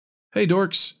Hey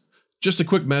dorks, just a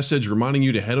quick message reminding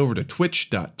you to head over to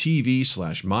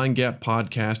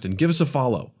twitch.tv/mindgappodcast and give us a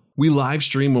follow. We live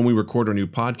stream when we record our new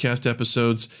podcast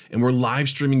episodes, and we're live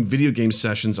streaming video game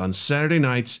sessions on Saturday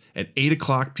nights at 8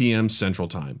 o'clock p.m. Central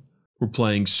Time. We're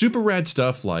playing super rad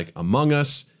stuff like Among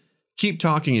Us, Keep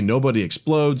Talking and Nobody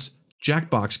Explodes,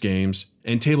 Jackbox games,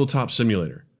 and Tabletop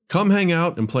Simulator. Come hang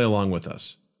out and play along with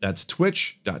us. That's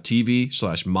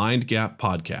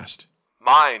twitch.tv/mindgappodcast.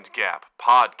 Mind Gap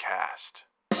Podcast.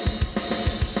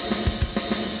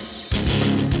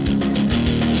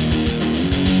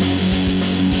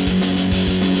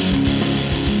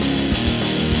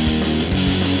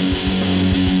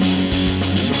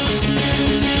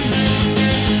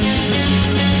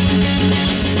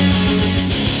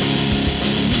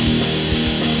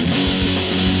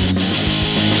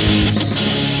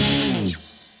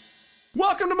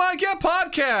 Welcome to Mind Gap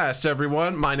Podcast,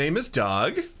 everyone. My name is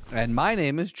Doug. And my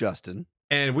name is Justin.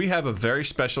 And we have a very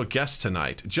special guest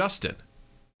tonight. Justin,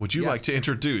 would you like to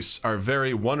introduce our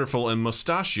very wonderful and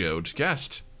mustachioed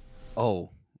guest? Oh,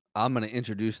 I'm going to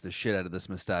introduce the shit out of this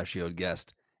mustachioed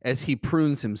guest as he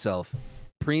prunes himself.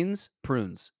 Preens?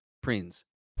 Prunes. Preens.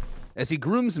 As he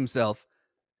grooms himself,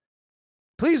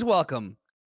 please welcome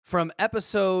from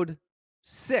episode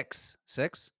 6.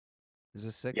 6? Is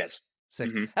this 6? Yes.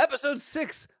 6. Episode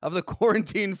 6 of the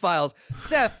Quarantine Files,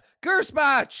 Seth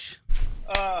Gersbach.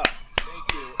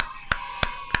 Thank you.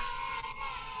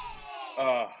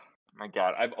 Oh my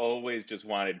God, I've always just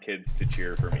wanted kids to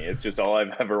cheer for me. It's just all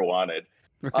I've ever wanted.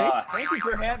 Right? Thank you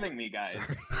for having me, guys.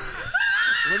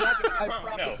 We're not gonna, I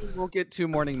promise we won't get too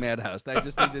Morning Madhouse. I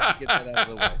just needed to get that out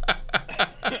of the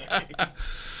way.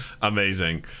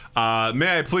 Amazing.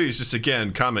 May I please just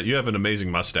again comment? You have an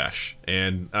amazing mustache,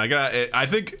 and I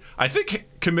think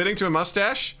committing to a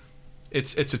mustache,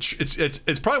 it's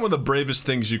probably one of the bravest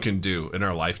things you can do in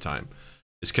our lifetime,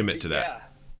 is commit to that. Yeah.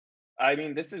 I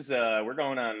mean, this is we're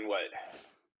going on what?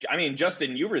 I mean,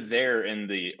 Justin, you were there in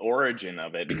the origin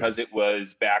of it because it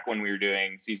was back when we were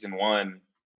doing season 1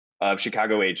 of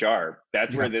Chicago HR.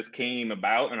 That's where this came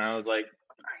about, and I was like,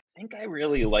 I think I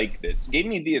really like this. Gave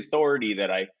me the authority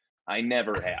that I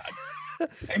never had.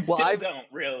 And Well, still don't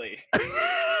really.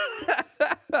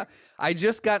 I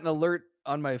just got an alert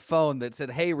on my phone that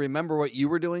said, hey, remember what you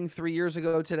were doing 3 years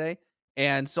ago today?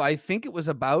 And so I think it was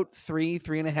about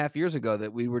 3.5 years ago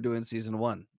that we were doing season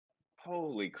 1.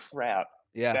 Holy crap.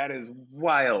 Yeah. That is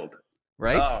wild.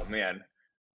 Right? Oh man.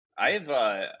 I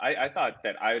thought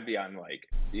that I would be on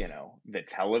the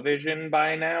television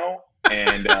by now.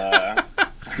 And I'm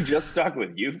just stuck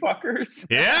with you fuckers.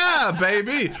 Yeah,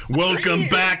 baby. Welcome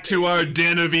back to our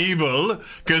den of evil.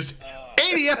 Because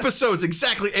 80 episodes,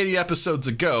 exactly 80 episodes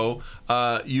ago,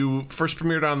 you first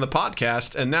premiered on the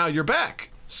podcast, and now you're back.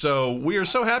 So we are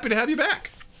so happy to have you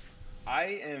back.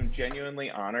 I am genuinely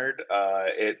honored.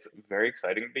 It's very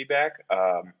exciting to be back.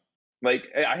 I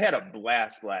had a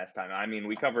blast last time. I mean,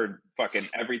 we covered fucking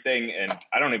everything, and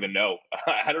I don't even know.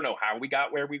 I don't know how we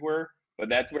got where we were, but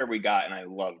that's where we got, and I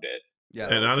loved it. Yeah.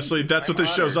 And honestly, that's what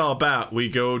this show's all about. We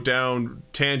go down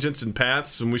tangents and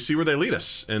paths, and we see where they lead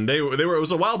us. And it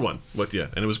was a wild one with you,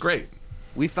 and it was great.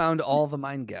 We found all the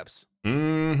mind gaps.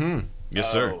 Mm-hmm.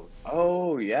 Yes, sir.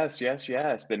 Oh, yes.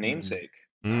 The namesake.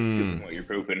 Scooping what you're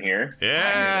pooping here.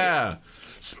 Yeah.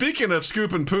 Speaking of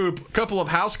scoop and poop, a couple of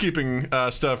housekeeping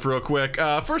stuff real quick.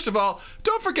 First of all,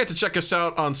 don't forget to check us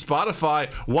out on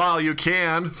Spotify while you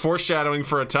can. Foreshadowing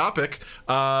for a topic.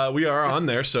 We are on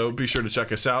there, so be sure to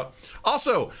check us out.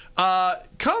 Also,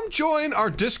 come join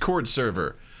our Discord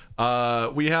server.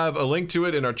 We have a link to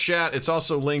it in our chat. It's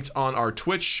also linked on our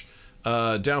Twitch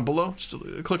down below. Just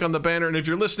click on the banner, and if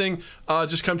you're listening,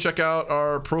 just come check out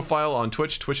our profile on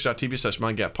Twitch,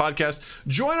 twitch.tv/mindgappodcast.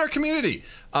 Join our community.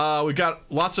 We've got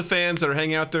lots of fans that are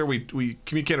hanging out there. We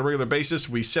communicate on a regular basis.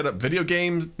 We set up video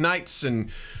game nights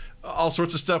and all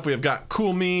sorts of stuff. We have got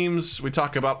cool memes. We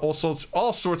talk about all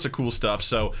sorts of cool stuff.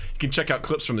 So you can check out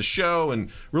clips from the show and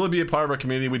really be a part of our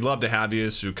community. We'd love to have you.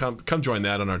 So come join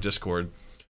that on our Discord.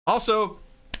 Also,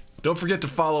 don't forget to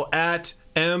follow at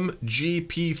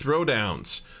MGP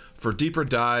Throwdowns for deeper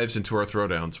dives into our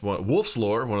throwdowns. Wolf's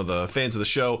Lore, one of the fans of the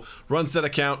show, runs that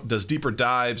account, does deeper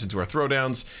dives into our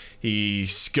throwdowns. He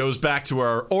goes back to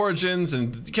our origins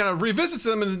and kind of revisits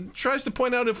them and tries to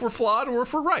point out if we're flawed or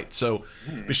if we're right. So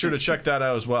be sure to check that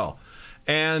out as well.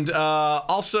 And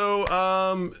also,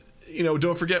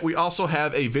 don't forget, we also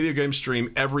have a video game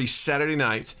stream every Saturday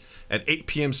night at 8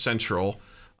 p.m. Central.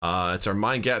 It's our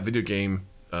Mind Gap video game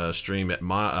stream at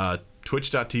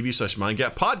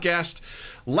twitch.tv/mindgappodcast.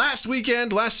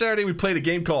 Last Saturday, we played a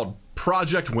game called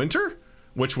Project Winter.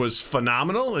 which was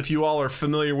phenomenal. If you all are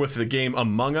familiar with the game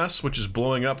Among Us, which is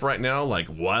blowing up right now like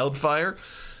wildfire,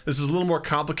 this is a little more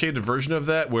complicated version of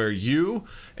that, where you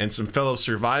and some fellow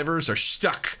survivors are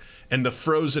stuck in the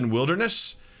frozen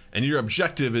wilderness, and your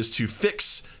objective is to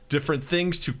fix different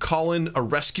things to call in a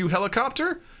rescue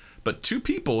helicopter, but 2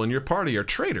 people in your party are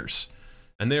traitors,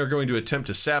 and they are going to attempt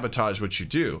to sabotage what you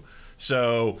do.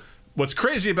 So what's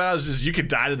crazy about it is you could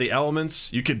die to the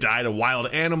elements, you could die to wild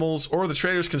animals, or the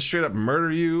traitors can straight up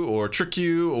murder you or trick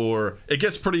you, or it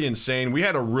gets pretty insane. We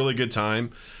had a really good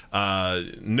time.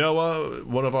 Noah,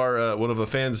 one of the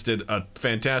fans, did a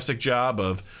fantastic job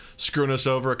of screwing us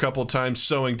over a couple of times,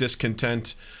 sowing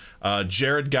discontent.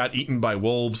 Jared got eaten by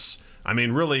wolves. I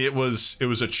mean, really, it was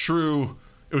a true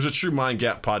Mind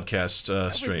Gap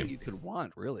podcast stream. Everything you could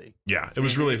want, really. Yeah, it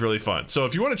was really, really fun. So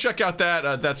if you want to check out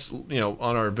that, that's on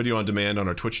our video on demand on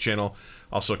our Twitch channel.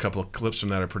 Also, a couple of clips from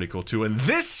that are pretty cool too. And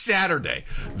this Saturday,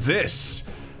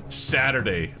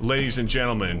 ladies and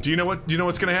gentlemen, do you know what's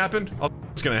going to happen?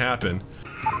 What's going to happen?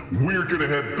 We're gonna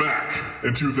head back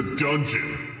into the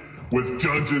dungeon with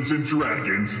Dungeons and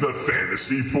Dragons, the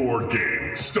fantasy board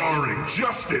game, starring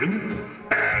Justin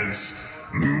as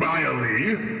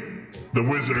Miley, the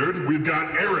wizard. We've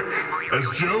got Eric as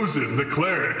Josen, the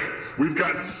cleric. We've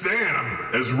got Sam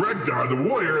as Regdar, the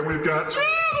warrior, and we've got little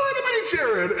bitty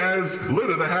Jared as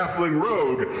Lita, the halfling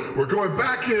rogue. We're going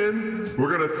back in.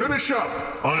 We're gonna finish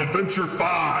up on Adventure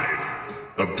 5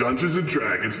 of Dungeons and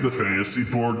Dragons, the fantasy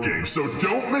board game. So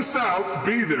don't miss out.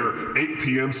 Be there 8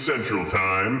 p.m. Central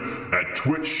Time at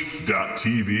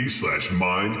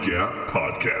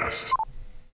twitch.tv/mindgappodcast.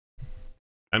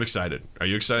 I'm excited. Are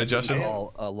you excited, Justin?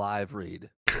 All a live read.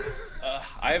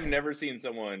 I have never seen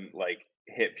someone like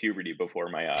hit puberty before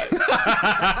my eyes. That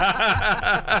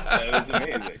was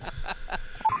amazing.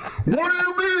 What do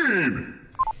you mean?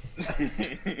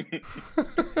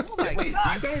 Oh my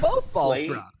God, both balls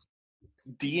dropped.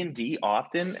 D&D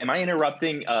often? Am I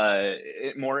interrupting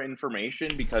more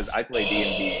information? Because I play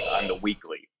D&D on the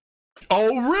weekly.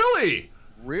 Oh, really?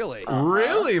 Really?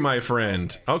 Really, my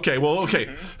friend? Okay, well,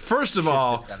 okay. First of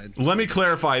all, let me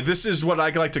clarify. This is what I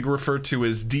like to refer to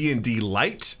as D&D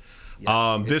Light.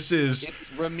 Yes,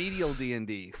 it's remedial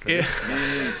D&D.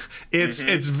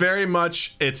 It's very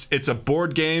much it's a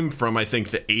board game from I think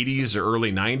the 80s or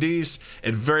early 90s.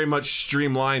 It very much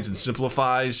streamlines and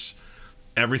simplifies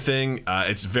everything.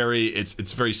 It's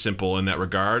very simple in that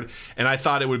regard, and I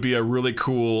thought it would be a really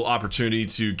cool opportunity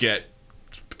to get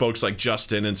folks like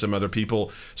Justin and some other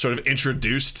people sort of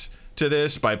introduced to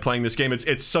this by playing this game.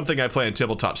 It's something I play in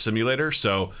Tabletop Simulator,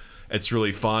 so it's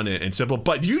really fun and simple.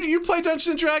 But you play Dungeons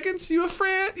and Dragons? You a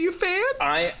fan?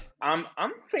 I'm a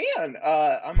fan.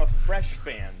 I'm a fresh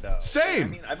fan though. Same. I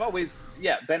mean, I've always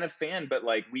been a fan, but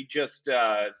like we just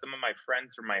some of my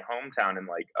friends from my hometown in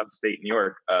like upstate New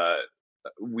York,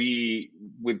 we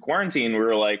with quarantine we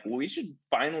were like, well, we should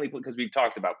finally play, because we've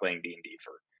talked about playing D&D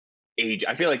for age.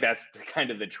 I feel like that's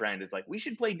kind of the trend, is like we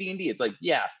should play D&D. It's like,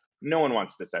 yeah, no one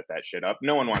wants to set that shit up.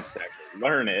 No one wants to actually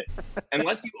learn it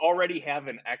unless you already have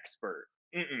an expert.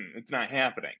 It's not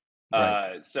happening.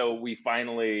 Right. So we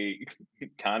finally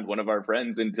conned one of our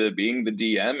friends into being the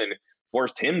DM and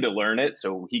forced him to learn it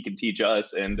so he could teach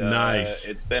us. And nice.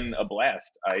 It's been a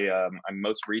blast. I'm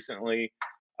most recently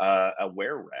a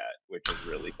were-rat, which is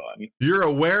really fun. You're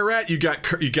a were-rat? You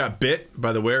got bit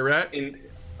by the were-rat?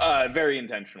 Very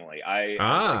intentionally. I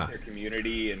like their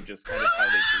community and just kind of how they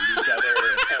treat each other.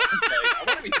 Like, I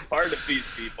want to be part of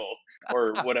these people,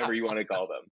 or whatever you want to call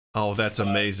them. Oh, that's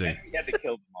amazing. And we had to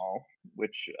kill them all,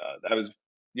 which that was,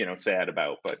 sad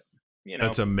about, but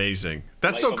that's amazing.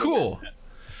 That's so cool.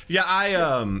 Yeah,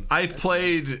 I've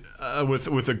played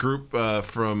with a group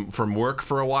from work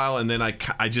for a while, and then I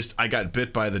got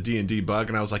bit by the D&D bug,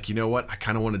 and I was like, you know what? I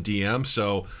kind of want to DM,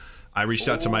 so I reached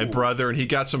out to my brother, and he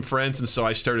got some friends, and so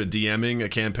I started DMing a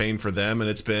campaign for them, and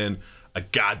it's been a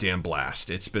goddamn blast.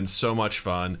 It's been so much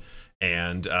fun,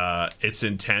 and it's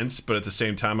intense, but at the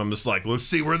same time, I'm just like, let's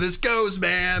see where this goes,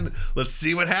 man. Let's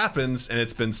see what happens, and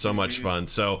it's been so much fun.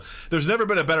 So there's never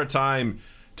been a better time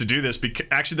to do this, because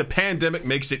actually the pandemic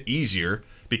makes it easier,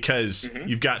 because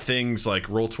you've got things like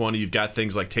Roll20, you've got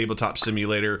things like Tabletop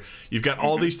Simulator, you've got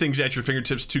all these things at your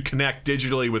fingertips to connect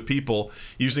digitally with people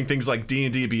using things like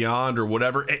D&D Beyond or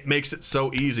whatever. It makes it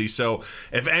so easy. So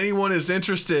if anyone is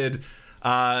interested,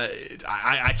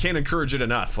 I can't encourage it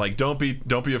enough. Like, don't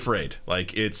be afraid.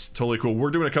 Like, it's totally cool.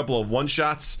 We're doing a couple of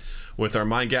one-shots with our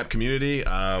Mind Gap community.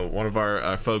 One of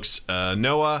our folks,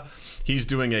 Noah, he's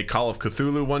doing a Call of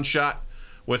Cthulhu one-shot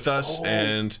with us,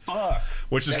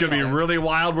 which is going to be really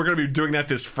wild. We're going to be doing that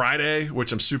this Friday,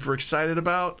 which I'm super excited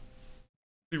about.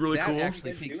 Be really that cool.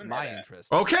 actually piques my interest.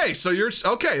 Okay, so you're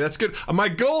okay. That's good. My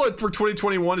goal for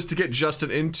 2021 is to get Justin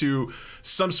into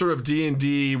some sort of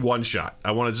D&D one shot.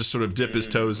 I want to just sort of dip his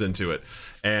toes into it,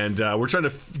 and we're trying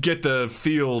to get the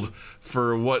feel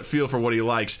for what he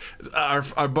likes.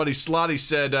 Our buddy Slotty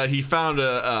said he found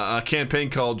a campaign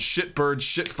called Shitbird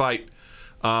Shit Fight,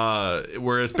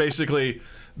 where it's basically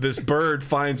this bird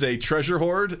finds a treasure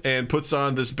hoard and puts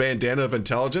on this bandana of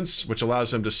intelligence, which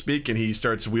allows him to speak, and he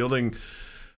starts wielding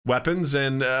weapons,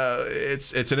 and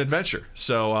it's an adventure.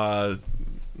 So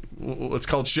it's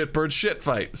called Shitbird Shit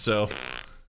Fight. So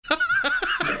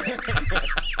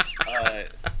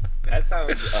that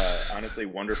sounds honestly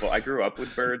wonderful. I grew up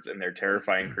with birds, and they're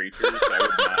terrifying creatures. So I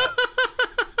would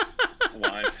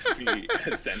not want to be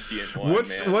a sentient one.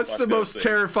 What's the most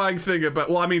terrifying thing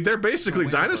about? Well, I mean, they're basically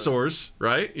dinosaurs,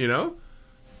 right? You know.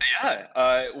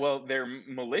 Yeah, well, they're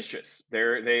malicious.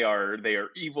 They are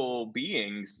evil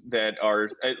beings that are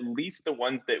at least the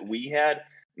ones that we had.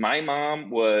 My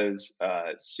mom was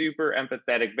super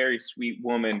empathetic, very sweet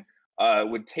woman.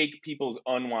 Would take people's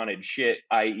unwanted shit,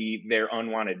 i.e., their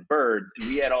unwanted birds, and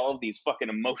we had all of these fucking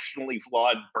emotionally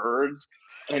flawed birds,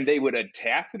 and they would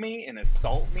attack me and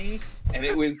assault me, and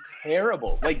it was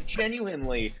terrible. Like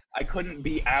genuinely, I couldn't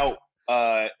be out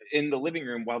in the living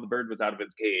room while the bird was out of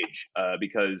its cage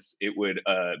because it would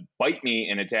bite me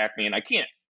and attack me, and I can't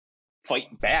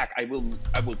fight back. I will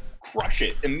crush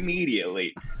it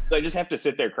immediately. So I just have to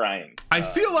sit there crying. I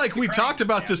feel like we talked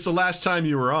about this the last time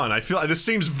you were on. I feel like this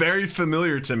seems very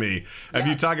familiar to me. Have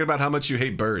you talking about how much you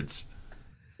hate birds?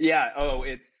 Yeah. Oh,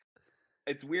 it's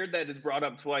weird that it's brought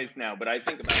up twice now, but I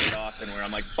think about it often where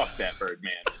I'm like, fuck that bird,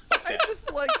 man. Fuck that. I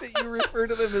just like that you refer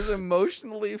to them as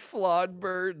emotionally flawed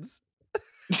birds.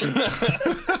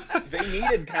 They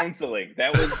needed counseling.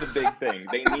 That was the big thing.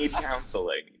 They need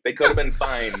counseling. They could have been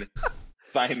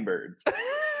fine birds.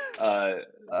 So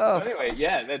anyway,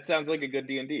 yeah, that sounds like a good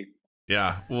D&D.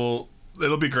 Yeah, well,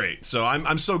 it'll be great. So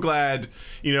I'm so glad,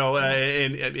 you know,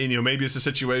 and you know, maybe it's a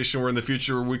situation where in the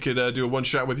future we could do a one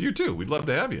shot with you too. We'd love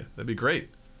to have you. That'd be great.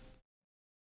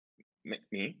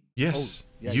 Me? Yes,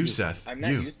 yeah, you, Seth. I'm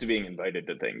not used to being invited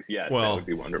to things. Yes, well, that would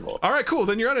be wonderful. All right, cool.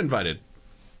 Then you're uninvited.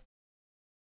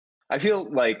 I feel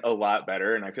like a lot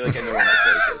better, and I feel like I know where my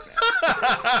place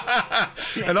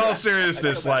is now. In all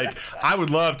seriousness, like I would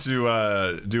love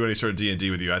to do any sort of D&D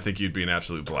with you. I think you'd be an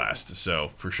absolute blast.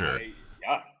 So for sure.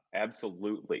 Yeah,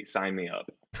 absolutely. Sign me up.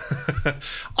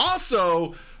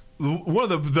 Also,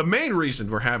 one of the main reason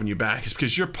we're having you back is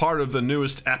because you're part of the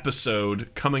newest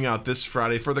episode coming out this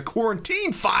Friday for the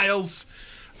Quarantine Files.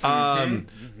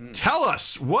 Tell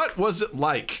us, what was it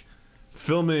like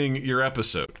filming your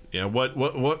episode? Yeah, what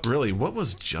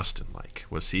was Justin like?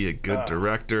 Was he a good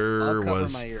director? I'll cover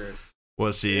my ears.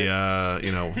 Was he you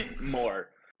know more?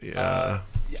 Yeah.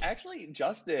 Actually,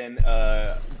 Justin,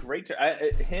 great to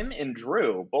him and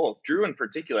Drew, both Drew in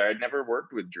particular. I'd never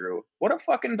worked with Drew. What a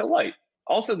fucking delight.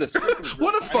 Also, the script was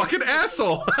what a fucking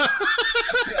asshole.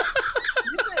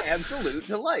 Absolute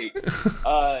delight.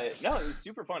 No, it was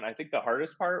super fun. I think the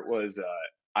hardest part was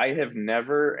I have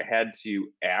never had to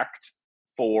act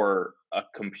for a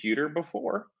computer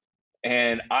before,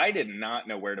 and I did not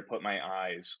know where to put my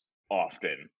eyes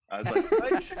often. I was like,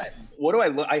 what do I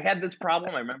look? I had this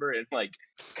problem. I remember in like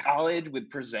college with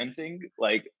presenting,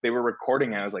 like they were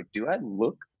recording, and I was like, do I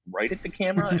look right at the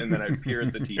camera? And then I'd peer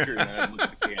at the teacher, and then I'd look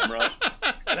at the camera.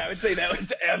 And I would say that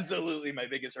was absolutely my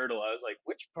biggest hurdle. I was like,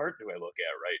 which part do I look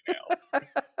at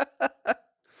right now?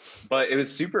 But it was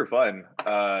super fun.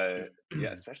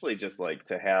 Yeah, especially just like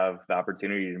to have the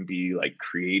opportunity to be like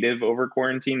creative over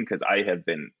quarantine, because I have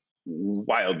been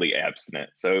wildly abstinent.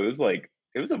 So it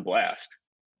was a blast.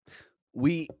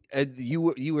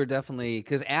 You were definitely,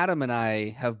 because Adam and I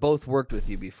have both worked with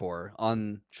you before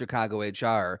on Chicago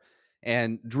HR,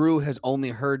 and Drew has only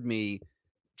heard me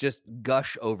just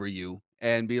gush over you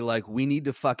and be like, we need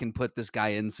to fucking put this guy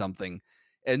in something.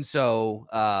 And so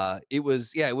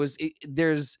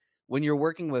there's, when you're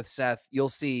working with Seth, you'll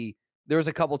see there was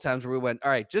a couple times where we went, all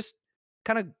right, just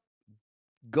kind of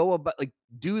go about, like,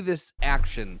 do this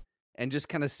action and just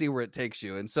kind of see where it takes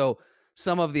you. And so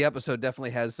some of the episode definitely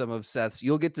has some of Seth's.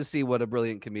 You'll get to see what a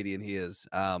brilliant comedian he is.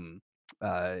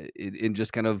 In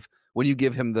just kind of when you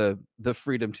give him the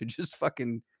freedom to just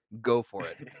fucking go for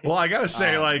it. Well, I gotta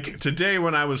say, like today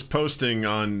when I was posting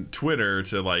on Twitter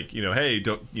to like, you know, hey,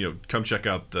 don't, you know, come check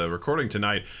out the recording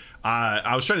tonight.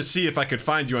 I was trying to see if I could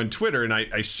find you on Twitter, and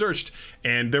I searched,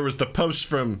 and there was the post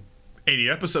from 80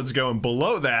 episodes ago, and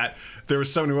below that there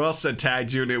was someone who else had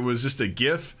tagged you, and it was just a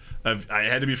GIF I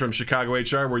had to be from Chicago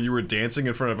HR, where you were dancing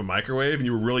in front of a microwave and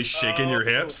you were really shaking your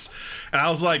hips. And I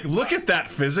was like, look at that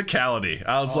physicality.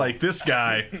 I was like, this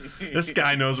guy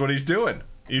knows what he's doing.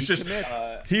 He's just,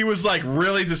 he was like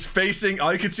really just facing,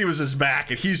 all you could see was his back,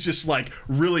 and he's just like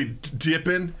really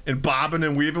dipping and bobbing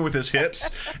and weaving with his hips.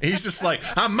 And he's just like,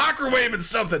 I'm microwaving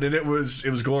something, and it was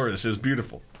glorious. It was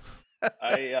beautiful.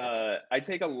 I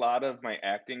take a lot of my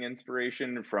acting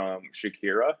inspiration from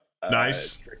Shakira.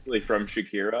 Nice. Strictly from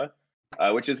Shakira,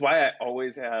 which is why I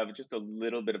always have just a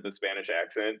little bit of a Spanish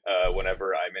accent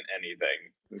whenever I'm in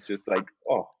anything. It's just like,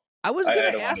 oh. I was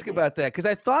going to ask about that because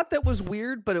I thought that was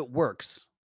weird, but it works.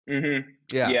 Mm-hmm.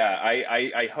 Yeah.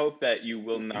 I hope that you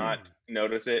will not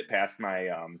notice it past my,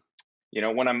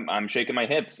 when I'm shaking my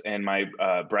hips and my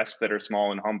breasts that are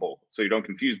small and humble, so you don't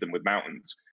confuse them with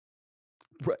mountains.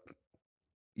 Right.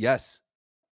 Yes.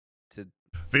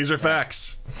 These are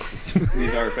facts.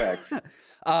 These are facts. These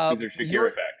are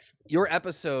Shakira facts. Your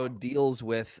episode deals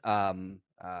with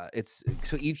it's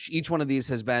so each one of these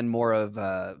has been more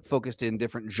of focused in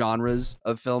different genres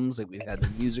of films. Like we've had the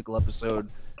musical episode,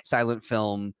 silent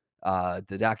film,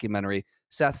 the documentary.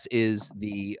 Seth's is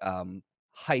the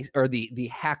the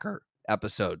hacker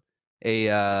episode,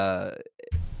 a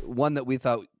one that we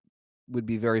thought would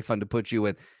be very fun to put you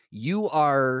in.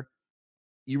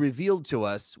 You revealed to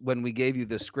us when we gave you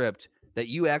the script that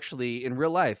you actually in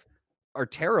real life are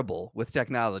terrible with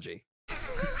technology.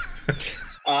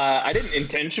 I didn't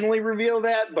intentionally reveal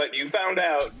that, but you found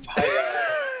out by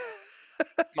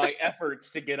my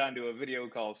efforts to get onto a video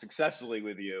call successfully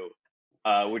with you,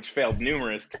 which failed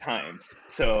numerous times.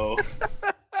 So,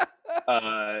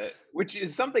 which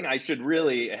is something I should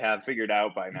really have figured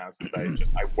out by now, since I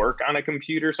work on a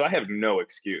computer, so I have no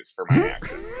excuse for my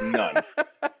actions. None.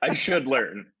 I should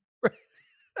learn.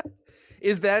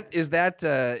 Is that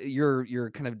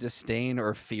your kind of disdain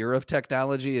or fear of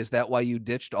technology? Is that why you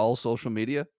ditched all social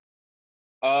media?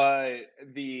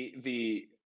 The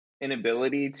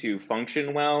inability to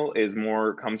function well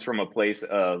comes from a place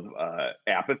of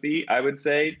apathy, I would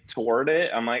say, toward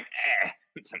it. I'm like,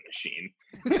 it's a machine.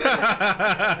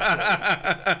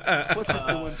 What's it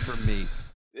doing for me?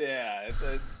 Yeah,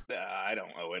 I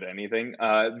don't owe it anything.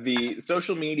 The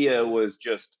social media was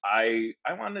just, I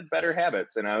wanted better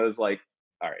habits, and I was like,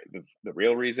 all right, the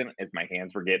real reason is my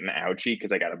hands were getting ouchy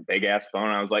because I got a big ass phone.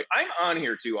 I was like, I'm on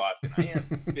here too often. I have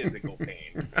physical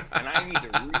pain, and I need to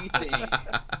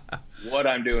rethink what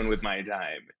I'm doing with my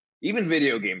time. Even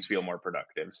video games feel more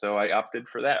productive, so I opted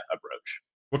for that approach.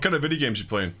 What kind of video games you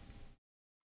playing?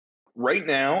 Right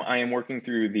now, I am working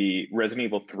through the Resident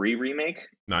Evil 3 remake.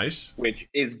 Nice. Which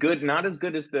is good, not as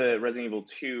good as the Resident Evil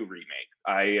 2 remake.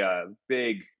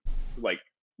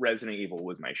 Resident Evil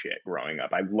was my shit growing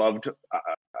up. I loved,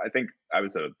 I think I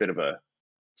was a bit of a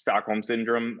Stockholm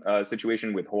Syndrome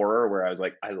situation with horror, where I was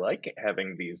like, I like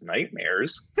having these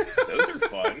nightmares. Those are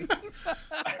fun.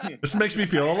 This makes me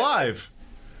feel alive.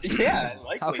 Yeah. I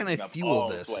like how can I fuel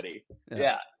this? Sweaty.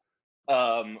 Yeah.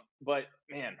 But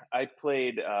man, I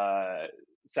played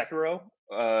Sekiro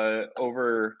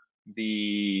over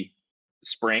the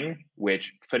spring,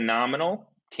 which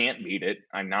phenomenal. Can't beat it.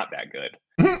 I'm not that good.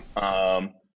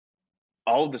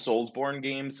 All of the Soulsborne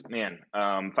games, man.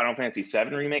 Final Fantasy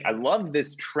VII remake. I love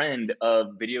this trend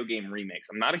of video game remakes.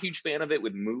 I'm not a huge fan of it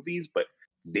with movies, but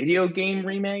video game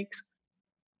remakes.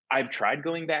 I've tried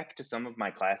going back to some of my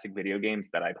classic video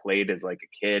games that I played as like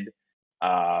a kid.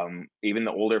 Even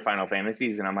the older Final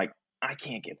Fantasies, and I'm like, I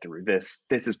can't get through this.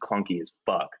 This is clunky as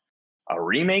fuck. A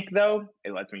remake, though,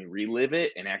 it lets me relive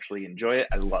it and actually enjoy it.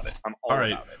 I love it. I'm all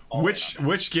about it.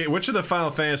 Which of the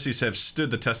Final Fantasies have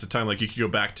stood the test of time? Like you could go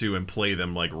back to and play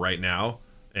them like right now,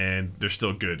 and they're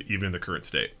still good even in the current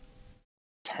state.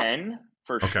 10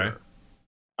 for sure.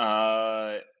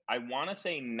 I want to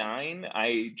say 9.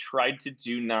 I tried to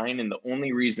do 9, and the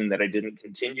only reason that I didn't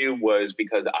continue was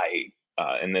because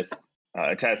and this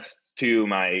attests to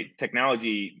my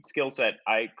technology skill set,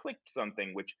 I clicked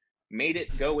something which made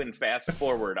it go in fast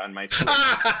forward on my screen.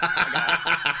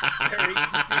 I got very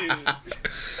confused,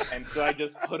 and so I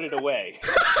just put it away.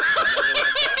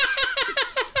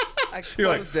 I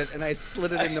closed it and I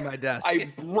slid it into my desk.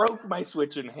 I broke my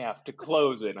Switch in half to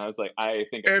close it, and I was like, I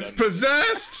think it's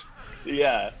possessed.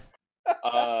 Yeah.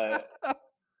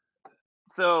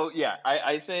 So yeah,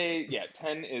 I say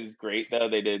 10 is great though.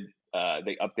 They did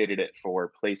they updated it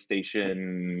for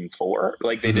PlayStation 4.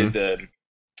 Like they did the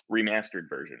remastered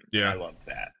version. Yeah, I loved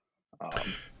that.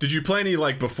 Did you play any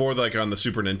like before, like on the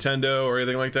Super Nintendo or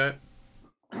anything like that?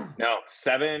 No,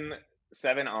 7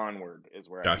 onward is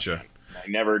where gotcha. I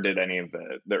never did any of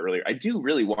the earlier. I do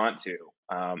really want to.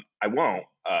 I won't.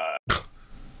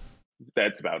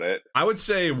 That's about it. I would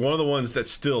say one of the ones that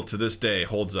still to this day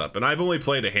holds up, and I've only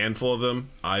played a handful of them.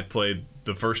 I've played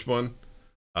the first one.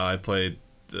 I played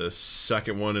the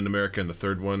second one in America and the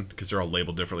third one, because they're all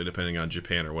labeled differently depending on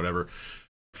Japan or whatever.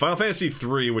 Final Fantasy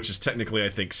 3, which is technically, I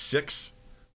think, 6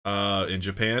 in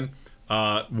Japan.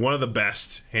 One of the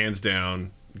best, hands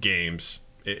down, games.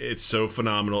 It's so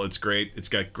phenomenal. It's great. It's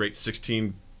got great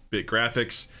 16-bit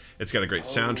graphics. It's got a great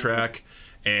soundtrack.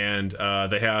 And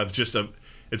they have just a...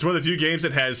 It's one of the few games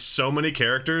that has so many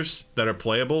characters that are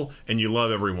playable, and you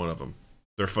love every one of them.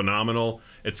 They're phenomenal.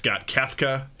 It's got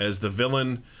Kefka as the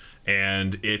villain,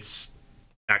 and it's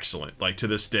excellent. Like, to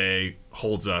this day,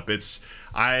 holds up.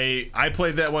 I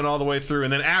played that one all the way through,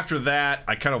 and then after that,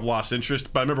 I kind of lost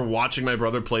interest. But I remember watching my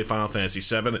brother play Final Fantasy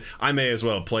VII. I may as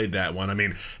well have played that one. I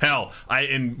mean, hell,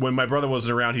 when my brother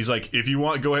wasn't around, he's like, if you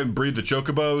want, go ahead and breed the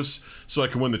Chocobos so I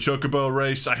can win the Chocobo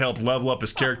race. I helped level up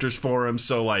his characters for him.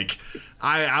 So, like,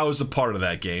 I was a part of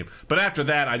that game. But after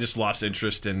that, I just lost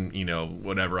interest in,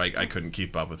 whatever. I couldn't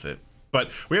keep up with it.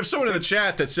 But we have someone in the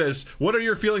chat that says, what are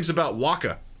your feelings about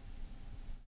Waka?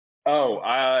 Oh,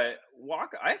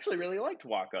 Waka. I actually really liked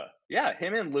Waka. Yeah,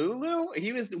 him and Lulu.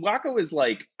 Waka was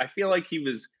like, I feel like he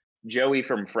was Joey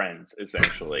from Friends,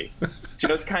 essentially.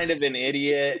 Just kind of an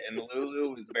idiot, and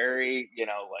Lulu was very,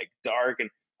 like dark. And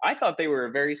I thought they were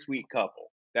a very sweet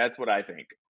couple. That's what I think.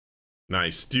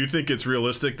 Nice. Do you think it's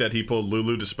realistic that he pulled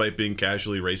Lulu despite being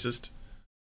casually racist?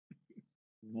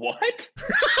 What?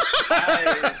 All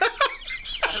right,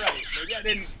 maybe I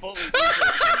didn't fully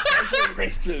casually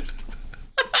racist.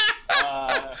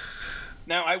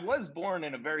 Now, I was born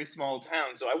in a very small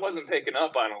town, so I wasn't picking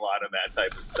up on a lot of that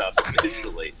type of stuff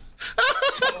initially.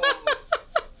 So,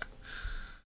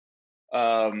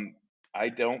 I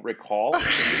don't recall. Wait,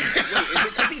 is it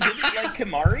because he didn't like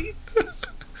Kimari?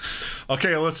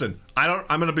 Okay, listen.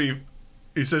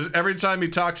 He says every time he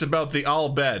talks about the Al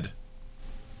Bed.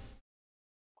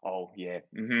 Oh, yeah.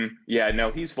 Mm-hmm. Yeah,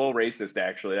 no, he's full racist,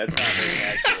 actually. That's not very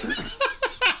accurate.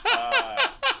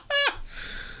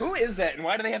 Who is that, and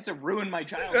why do they have to ruin my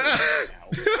childhood right now?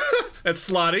 That's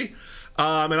Slotty.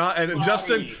 And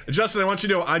Justin, I want you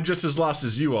to know I'm just as lost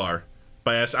as you are.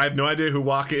 I have no idea who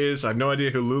Waka is. I have no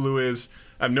idea who Lulu is.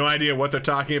 I have no idea what they're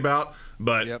talking about.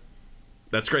 But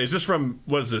That's great. Is this from,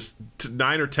 what is this,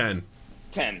 9 or 10?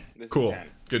 10. This cool. is 10.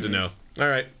 Good to know. All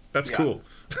right. That's cool.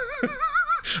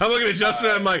 I'm looking at Justin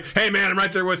and I'm like, hey, man, I'm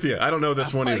right there with you. I don't know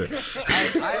this one either.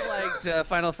 I liked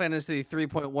Final Fantasy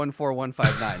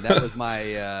 3.14159.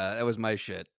 That was my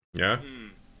shit. Yeah?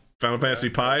 Final Fantasy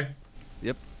Pi?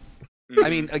 Yep. I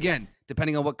mean, again,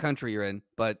 depending on what country you're in,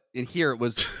 but in here it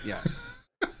was, yeah.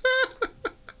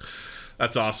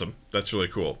 That's awesome. That's really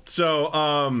cool. So,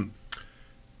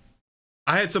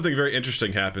 I had something very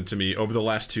interesting happen to me over the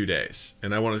last 2 days,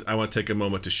 and I want to take a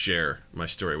moment to share my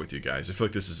story with you guys. I feel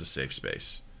like this is a safe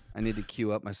space. I need to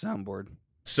queue up my soundboard.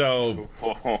 So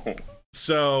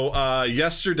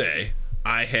yesterday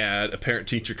I had a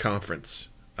parent-teacher conference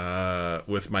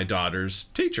with my daughter's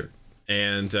teacher,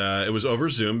 and it was over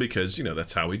Zoom because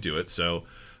that's how we do it. So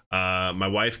my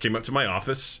wife came up to my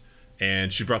office,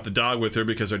 and she brought the dog with her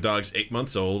because our dog's 8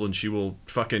 months old, and she will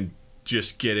fucking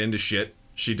just get into shit.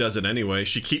 She does it anyway.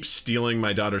 She keeps stealing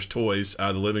my daughter's toys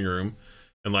out of the living room.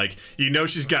 And,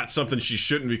 she's got something she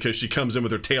shouldn't because she comes in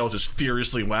with her tail just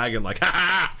furiously wagging like, ha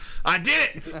ha, I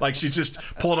did it! Like she's just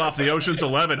pulled off the Ocean's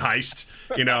 11 heist,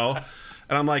 And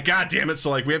I'm like, God damn it.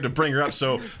 So, we have to bring her up.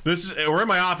 So we're in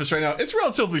my office right now. It's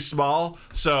relatively small.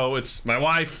 So it's my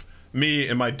wife, me,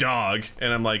 and my dog.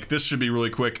 And I'm like, this should be really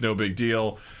quick. No big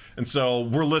deal. And so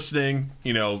we're listening,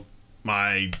 the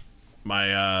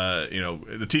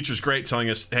teacher's great telling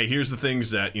us, hey, here's the things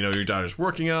that, your daughter's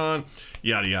working on,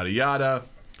 yada, yada, yada.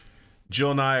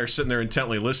 Jill and I are sitting there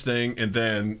intently listening, and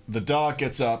then the dog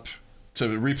gets up to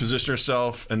reposition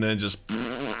herself and then just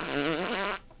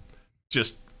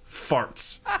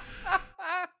farts.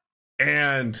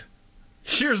 And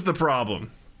here's the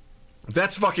problem.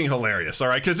 That's fucking hilarious, all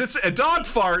right? Because a dog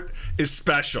fart is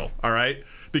special, all right?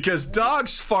 Because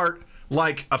dogs fart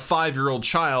like a 5-year-old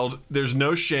child. There's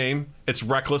no shame. It's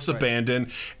reckless abandon.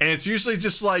 And it's usually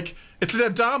just it's an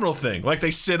abdominal thing. Like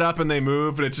they sit up and they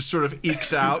move and it just sort of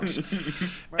ekes out.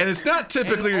 And it's not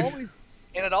typically... And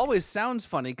it always sounds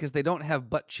funny because they don't have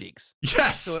butt cheeks.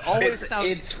 Yes. So it always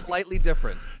sounds slightly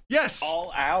different. Yes.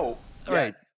 All out. Right.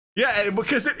 Yes. Yeah,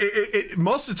 because it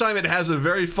most of the time it has a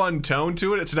very fun tone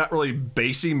to it. It's not really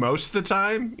bassy most of the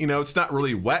time. It's not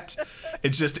really wet. It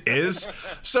just is.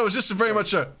 So it's just very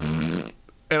much a...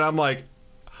 And I'm like...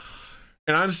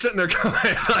 And I'm sitting there going...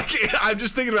 I'm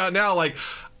just thinking about it now,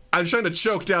 I'm trying to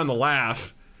choke down the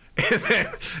laugh. And then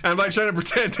I'm like trying to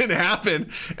pretend it didn't happen.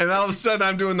 And all of a sudden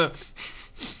I'm doing the...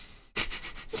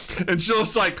 And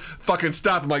Jill's like, fucking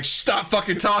stop. I'm like, stop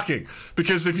fucking talking.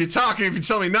 Because if you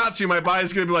tell me not to, my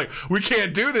body's going to be like, we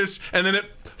can't do this. And then it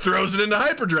throws it into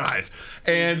hyperdrive.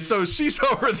 And so she's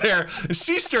over there and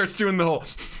she starts doing the whole...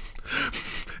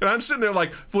 And I'm sitting there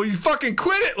like, well, you fucking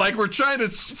quit it. Like, we're trying to...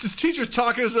 This teacher's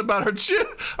talking to us about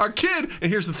our kid.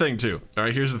 And here's the thing, too. All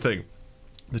right, here's the thing.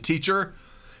 The teacher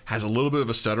has a little bit of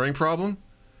a stuttering problem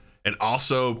and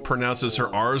also pronounces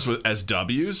her R's as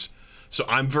W's. So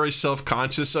I'm very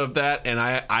self-conscious of that, and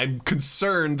I'm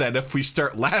concerned that if we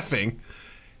start laughing,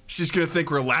 she's going to think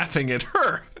we're laughing at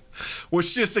her.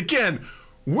 Which just, again,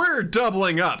 we're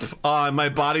doubling up. My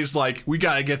body's like, we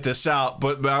got to get this out,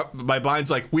 but my mind's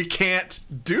like, we can't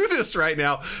do this right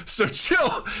now. So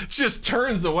Jill just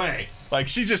turns away. Like,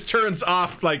 she just turns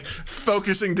off, like,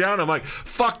 focusing down. I'm like,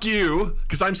 fuck you,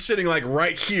 because I'm sitting, like,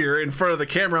 right here in front of the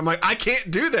camera. I'm like, I can't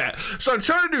do that. So I'm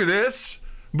trying to do this.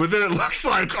 But then it looks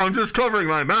like I'm just covering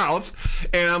my mouth,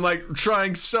 and I'm like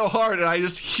trying so hard, and I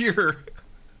just hear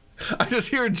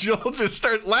Jill just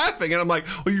start laughing, and I'm like,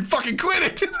 well, you fucking quit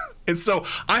it. And so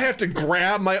I have to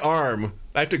grab my arm.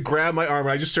 And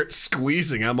I just start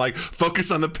squeezing. I'm like,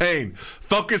 focus on the pain.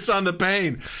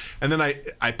 And then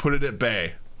I put it at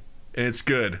bay, and it's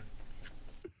good.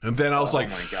 And then I was like,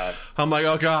 my God. I'm like,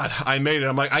 oh God, I made it.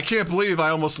 I'm like, I can't believe I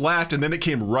almost laughed. And then it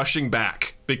came rushing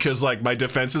back because like my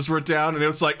defenses were down, and it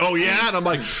was like, oh yeah. And I'm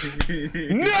like,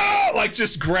 no, like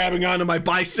just grabbing onto my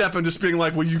bicep and just being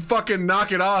like, will you fucking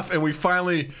knock it off? And we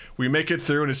make it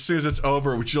through. And as soon as it's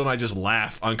over, Jill and I just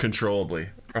laugh uncontrollably.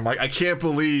 I'm like, I can't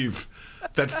believe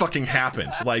that fucking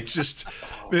happened. Like, just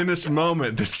in this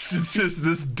moment,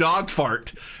 this dog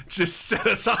fart just set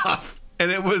us off. And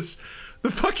it was the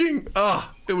fucking,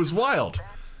 it was wild.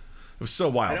 It was so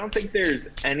wild. I don't think there's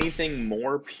anything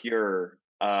more pure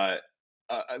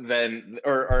than,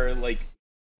 or like,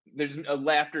 there's a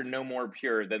laughter no more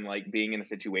pure than like being in a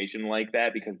situation like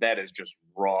that, because that is just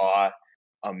raw,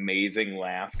 amazing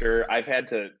laughter. I've had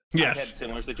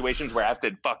similar situations where I have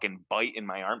to fucking bite in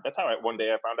my arm. That's how one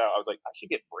day I found out, I was like, I should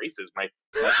get braces. My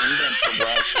indents are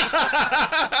black.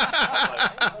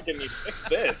 I fucking need to fix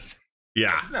this.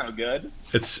 Yeah, it's no good.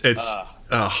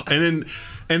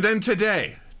 And then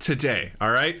today,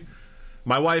 all right,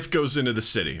 my wife goes into the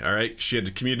city. All right, she had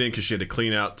to commute in because she had to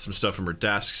clean out some stuff from her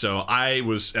desk. So I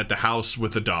was at the house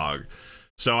with the dog.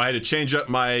 So I had to change up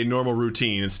my normal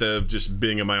routine. Instead of just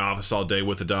being in my office all day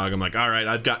with the dog, I'm like, all right,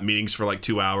 I've got meetings for like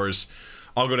 2 hours.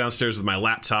 I'll go downstairs with my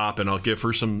laptop and I'll give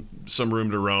her some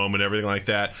room to roam and everything like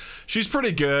that. She's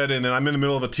pretty good. And then I'm in the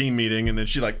middle of a team meeting, and then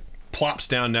she like plops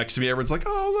down next to me. Everyone's like,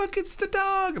 oh, look, it's the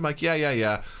dog. I'm like,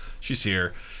 yeah, she's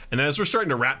here. And then as we're starting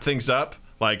to wrap things up,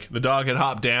 like the dog had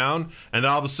hopped down, and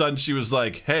then all of a sudden she was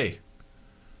like, hey,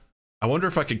 I wonder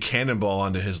if I could cannonball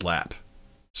onto his lap.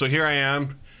 So here I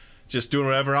am, just doing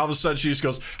whatever. All of a sudden she just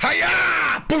goes,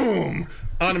 hi-ya, boom,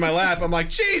 onto my lap. I'm like,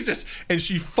 Jesus. And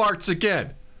she farts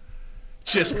again.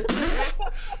 Just, and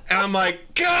I'm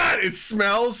like, God, it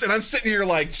smells. And I'm sitting here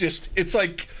like, it's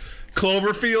like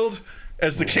Cloverfield,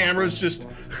 as the camera's just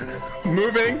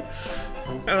moving,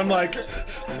 and I'm like,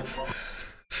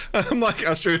 I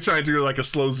was trying to do like a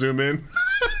slow zoom in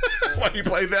while you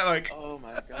played that, like, oh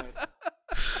my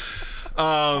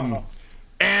God.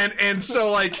 And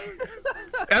so like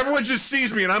everyone just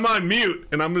sees me, and I'm on mute,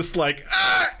 and I'm just like,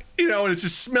 and it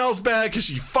just smells bad because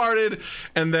she farted,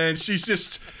 and then she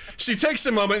takes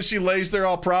a moment, and she lays there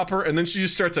all proper, and then she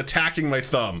just starts attacking my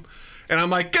thumb, and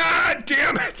I'm like, God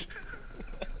damn it.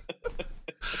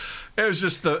 It was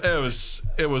just it was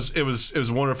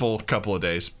a wonderful couple of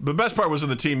days. The best part was in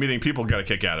the team meeting, people got a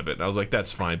kick out of it. And I was like,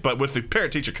 that's fine. But with the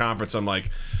parent-teacher conference, I'm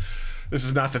like, this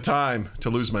is not the time to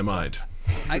lose my mind.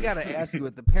 I gotta ask you,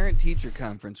 at the parent-teacher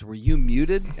conference, were you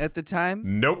muted at the time?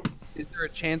 Nope. Is there a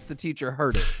chance the teacher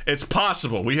heard it? It's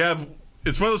possible.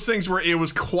 It's one of those things where it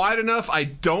was quiet enough. I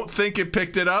don't think it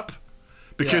picked it up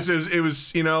because it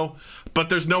was, but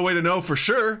there's no way to know for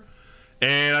sure.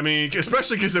 And I mean,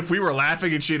 especially because if we were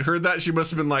laughing and she had heard that, she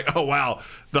must have been like, oh, wow,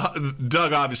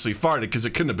 Doug obviously farted, because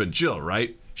it couldn't have been Jill,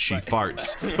 right? She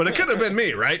farts. But it couldn't have been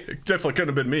me, right? It definitely couldn't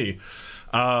have been me.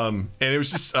 And it was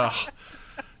just,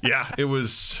 it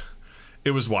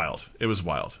was wild. It was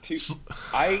wild.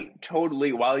 I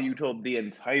totally, while you told the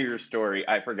entire story,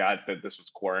 I forgot that this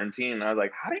was quarantine. And I was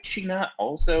like, how did she not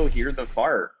also hear the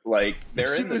fart? Like,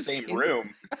 they're in the same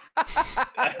room.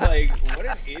 Like, what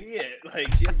an idiot.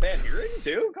 Like, she has bad hearing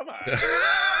too? Come on.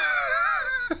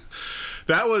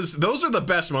 Those are the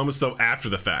best moments though after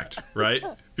the fact, right?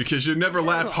 Because you never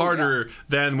laugh harder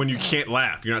than when you can't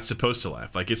laugh. You're not supposed to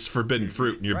laugh. Like, it's forbidden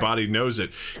fruit and your body knows it.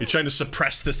 You're trying to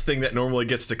suppress this thing that normally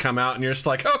gets to come out and you're just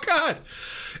like, oh God.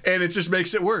 And it just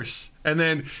makes it worse. And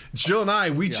then Jill and I,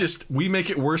 we make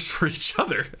it worse for each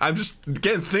other. I'm just,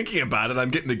 again, thinking about it, I'm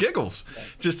getting the giggles.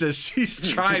 Just as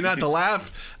she's trying not to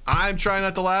laugh, I'm trying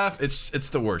not to laugh. It's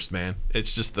the worst, man.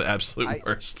 It's just the absolute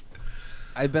worst.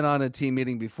 I've been on a team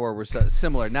meeting before where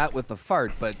similar, not with the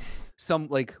fart, but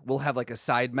we'll have like a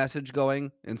side message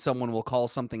going and someone will call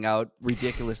something out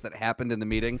ridiculous that happened in the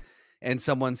meeting and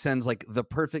someone sends like the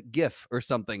perfect GIF or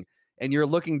something. And you're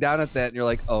looking down at that and you're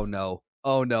like, oh no.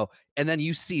 Oh no. And then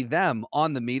you see them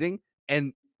on the meeting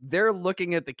and they're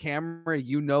looking at the camera.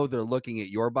 You know, they're looking at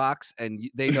your box and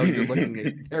they know you're looking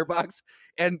at their box.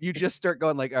 And you just start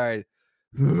going like, all right,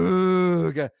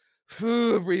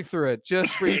 breathe through it.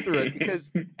 Just breathe through it.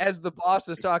 Because as the boss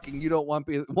is talking, you don't want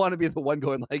to be the one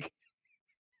going like,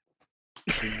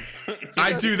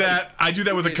 I do that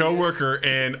with a coworker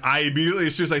and I immediately,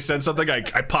 as soon as I send something, I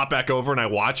pop back over and I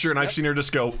watch her and I've seen her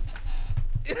just go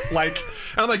like,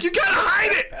 and I'm like, you gotta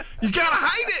hide it. You gotta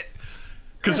hide it.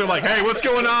 Because they're like, hey, what's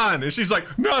going on? And she's like,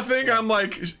 nothing. I'm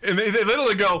like, and they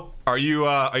literally go, are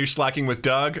you slacking with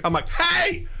Doug? I'm like,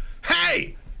 hey,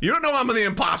 you don't know I'm the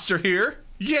imposter here.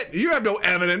 Yet you have no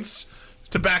evidence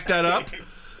to back that up.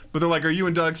 But they're like, are you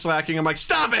and Doug slacking? I'm like,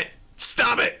 stop it.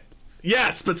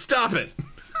 Yes, but stop it.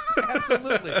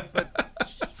 Absolutely.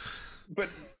 But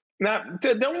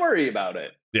don't worry about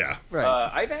it. Yeah. Right.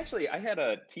 I had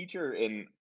a teacher in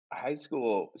high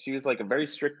school. She was like a very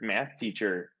strict math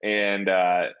teacher. And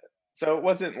so it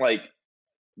wasn't like,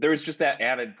 there was just that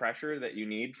added pressure that you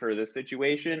need for this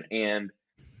situation. And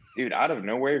dude, out of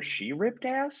nowhere, she ripped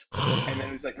ass. And then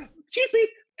it was like, excuse me.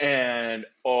 And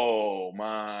oh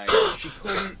my,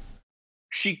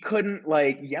 she couldn't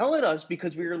like yell at us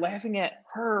because we were laughing at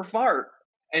her fart.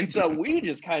 And so we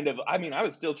just kind of, I mean, I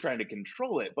was still trying to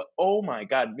control it, but oh my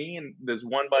God, me and this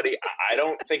one buddy, I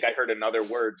don't think I heard another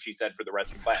word she said for the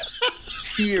rest of class.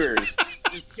 Tears.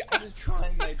 I was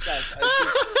trying my best.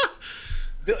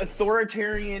 The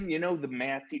authoritarian, you know, the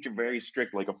math teacher, very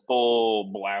strict, like a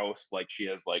full blouse, like she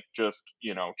has like just,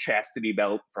 you know, chastity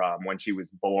belt from when she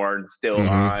was born still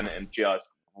on and just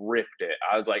ripped it.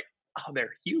 I was like, oh,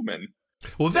 they're human.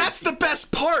 Well, that's the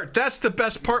best part. That's the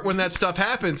best part when that stuff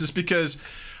happens, is because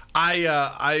I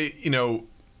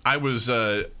was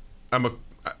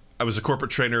a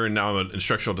corporate trainer and now I'm an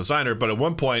instructional designer. But at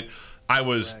one point I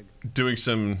was doing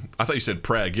some, I thought you said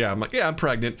preg. Yeah. I'm like, yeah, I'm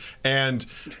pregnant. And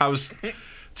I was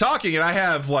talking and I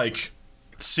have like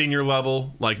senior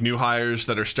level, like new hires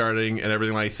that are starting and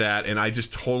everything like that. And I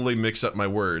just totally mix up my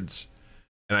words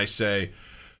and I say,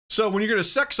 so when you're going to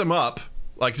sex them up,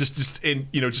 like just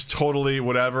totally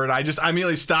whatever. And I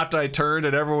immediately stopped. I turned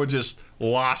and everyone just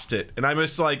lost it. And I'm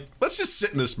just like, let's just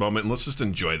sit in this moment and let's just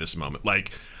enjoy this moment.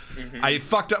 Like I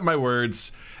fucked up my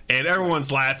words and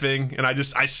everyone's laughing and I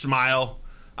smile.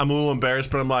 I'm a little embarrassed,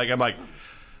 but I'm like,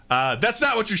 that's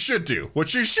not what you should do.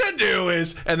 What you should do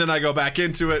is, and then I go back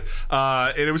into it.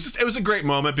 And it was a great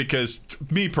moment because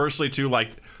me personally too,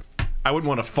 like, I wouldn't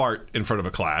want to fart in front of a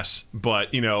class,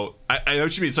 but you know, I know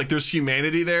what you mean. It's like there's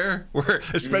humanity there, where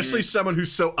especially someone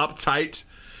who's so uptight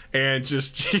and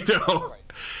just, you know,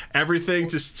 everything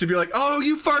to be like, oh,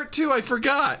 you fart too. I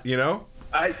forgot, you know?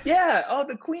 Yeah. Oh,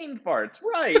 the queen farts.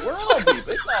 Right. We're all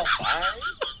people. It's all fine.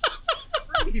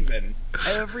 We're even.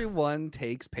 Everyone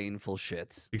takes painful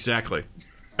shits. Exactly.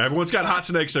 Everyone's got hot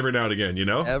snakes every now and again, you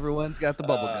know? Everyone's got the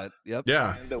bubble gut. Yep.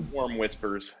 Yeah. And the warm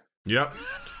whispers. Yep.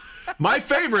 My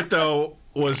favorite though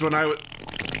was when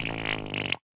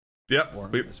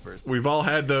we've all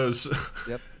had those.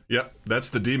 Yep. That's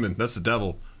the demon. That's the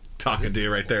devil talking to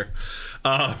you right there.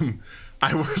 I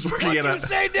was working at a. What you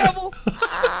say, devil?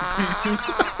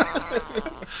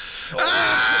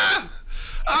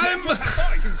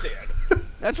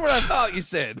 That's what I thought you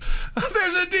said.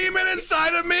 There's a demon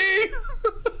inside of me.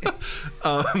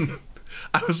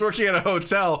 I was working at a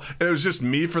hotel and it was just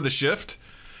me for the shift,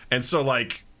 and so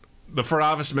like. The front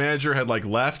office manager had like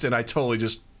left and I totally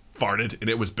just farted and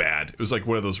it was bad. It was like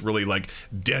one of those really like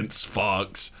dense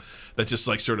fogs that just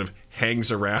like sort of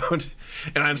hangs around.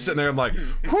 And I'm sitting there, I'm like,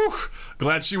 whew,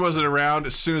 glad she wasn't around.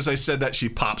 As soon as I said that, she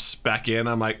pops back in.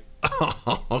 I'm like,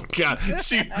 oh God.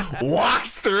 She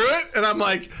walks through it and I'm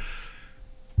like,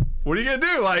 what are you gonna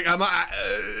do? Like,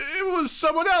 it was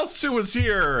someone else who was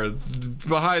here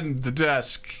behind the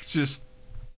desk. Just.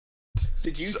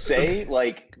 Did you say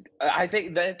like? I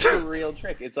think that's a real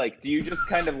trick. It's like, do you just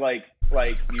kind of like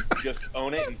you just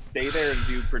own it and stay there and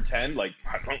do pretend like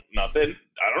nothing?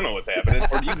 I don't know what's happening,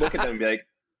 or do you look at them and be like,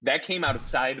 That came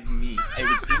outside of me. It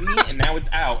was in me, and now it's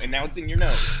out, and now it's in your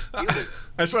nose. I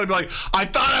just want to be like, I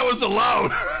thought I was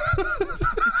alone.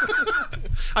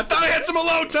 I thought I had some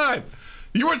alone time.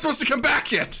 You weren't supposed to come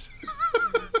back yet.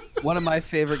 One of my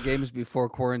favorite games before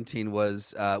quarantine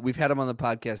was we've had him on the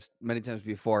podcast many times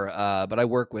before, but I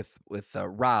work with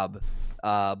Rob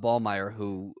Ballmeyer,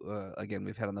 who again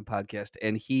we've had on the podcast,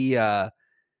 and he's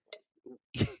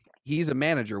a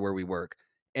manager where we work.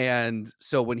 And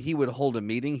so when he would hold a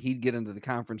meeting, he'd get into the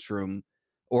conference room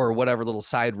or whatever little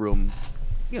side room,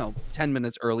 10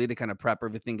 minutes early to kind of prep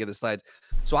everything, get his slides.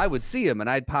 So I would see him and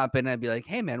I'd pop in and I'd be like,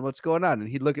 hey man, what's going on? And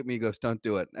he'd look at me and goes, don't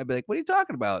do it. I'd be like, what are you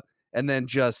talking about? And then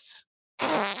just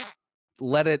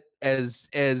let it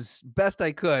as best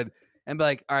I could and be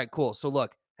like, all right, cool. So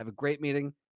look, have a great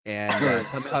meeting and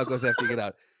tell me how it goes after you get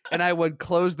out. And I would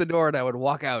close the door and I would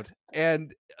walk out.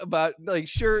 And about like,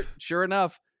 sure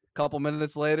enough, couple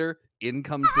minutes later, in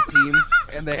comes the team,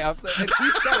 and they have to. And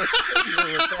he's got to sit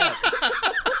here with that.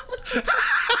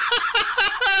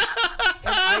 And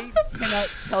I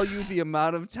cannot tell you the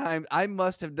amount of time I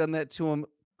must have done that to him.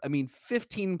 I mean,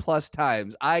 15 plus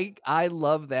times. I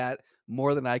love that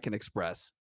more than I can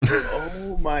express.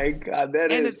 Oh my God,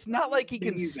 that and is it's not like he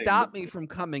can amazing. stop me from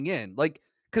coming in. Like,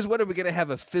 because what are we gonna have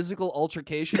a physical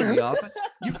altercation in the office?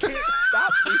 You can't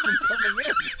stop me from coming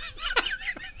in.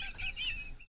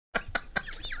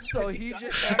 So he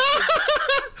just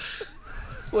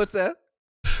What's that?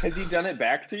 Has he done it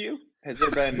back to you? Has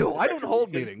there been? No, I don't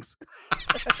hold meetings.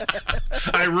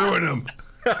 I ruin them.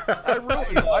 I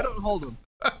ruin them. I don't hold them.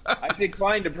 I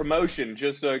declined a promotion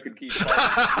just so I could keep.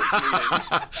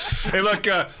 Hey, look,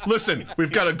 listen,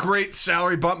 we've got a great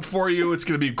salary bump for you. It's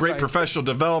going to be great professional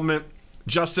development.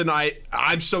 Justin,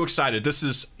 I'm so excited.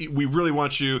 We really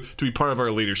want you to be part of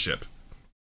our leadership.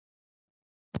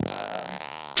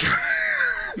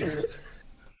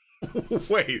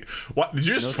 Wait, what? Did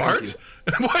you just fart?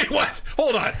 Wait, what?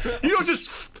 Hold on. Did you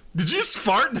just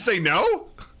fart and say no?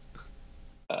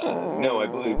 No, I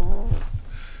believe.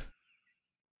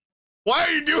 Why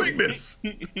are you doing this?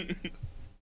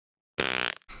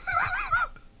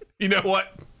 You know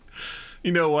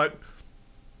what?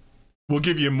 We'll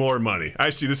give you more money. I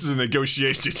see. This is a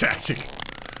negotiation tactic.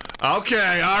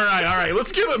 Okay, all right.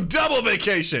 Let's give him double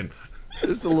vacation.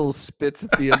 Just a little spits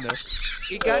at the end there.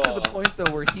 It got to the point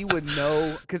though where he would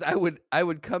know, because I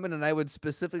would come in and I would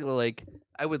specifically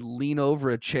I would lean over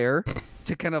a chair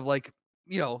to kind of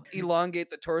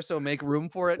elongate the torso, make room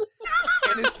for it.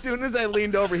 And as soon as I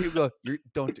leaned over, he would go,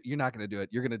 "You're not gonna do it.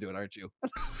 You're gonna do it, aren't you?"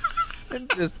 And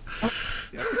just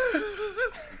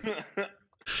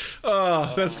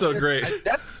oh, that's so great.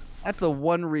 That's the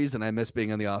one reason I miss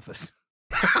being in the office.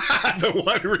 The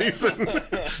one reason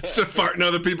is to fart in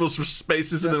other people's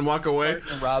spaces and then walk away.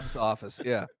 In Rob's office,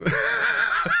 yeah.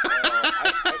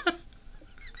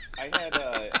 I had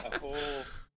a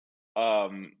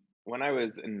whole when I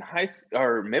was in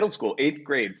middle school, 8th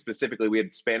grade specifically, we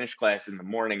had Spanish class in the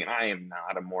morning, and I am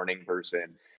not a morning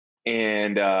person.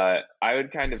 And I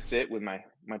would kind of sit with my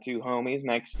two homies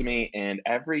next to me, and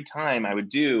every time I would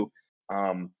do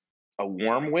a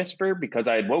warm whisper, because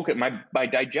I had woken my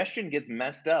digestion gets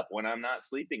messed up when I'm not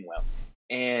sleeping well,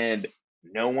 and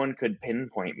no one could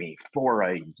pinpoint me for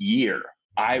a year.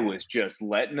 I was just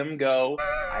letting them go.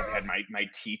 I've had my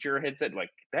teacher had said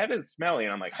that is smelly,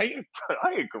 and I'm like, I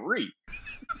agree.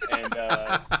 And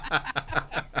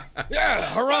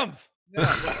yeah, harumph. Yeah.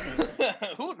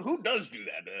 Who does do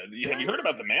that? Have you heard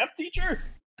about the math teacher?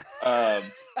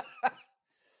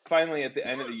 Finally, at the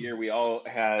end of the year, we all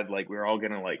had we were all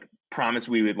gonna promise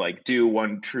we would do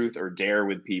one truth or dare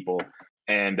with people,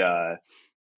 and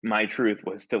my truth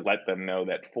was to let them know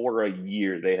that for a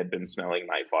year they had been smelling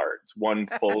my farts, one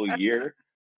full year.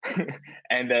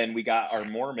 And then we got our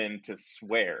Mormon to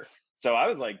swear. So I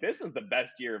was like, this is the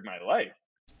best year of my life.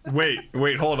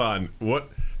 Wait, hold on. What?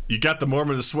 You got the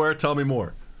Mormon to swear? Tell me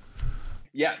more.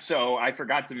 Yeah, so I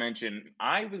forgot to mention,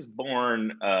 I was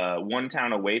born one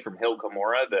town away from Hill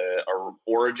Cumorah, the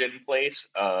origin place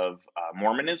of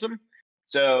Mormonism.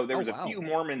 So there was a few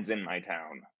Mormons in my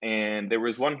town, and there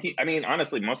was one. I mean,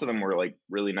 honestly, most of them were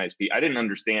really nice people. I didn't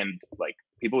understand,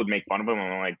 people would make fun of them,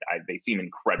 and I'm like, they seem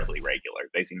incredibly regular.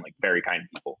 They seem like very kind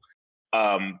people.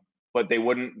 But he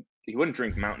wouldn't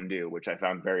drink Mountain Dew, which I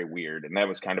found very weird, and that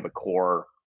was kind of a core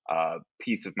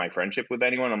piece of my friendship with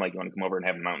anyone. I'm like, you want to come over and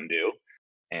have a Mountain Dew?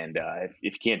 And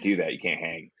if you can't do that, you can't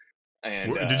hang.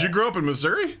 And did you grow up in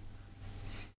Missouri?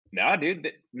 Nah,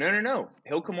 dude. No.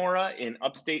 Hill Cumorah in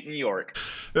upstate New York.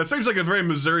 That seems like a very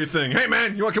Missouri thing. Hey,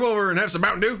 man, you want to come over and have some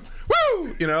Mountain Dew?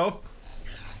 Woo!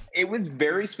 It was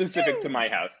very specific to my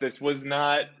house. This was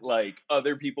not like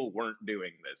other people weren't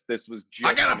doing this. This was just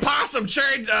I got a possum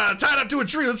tied up to a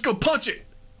tree. Let's go punch it.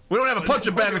 We don't have a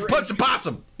punching bag. Let's punch the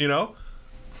possum. You know?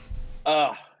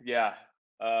 Yeah.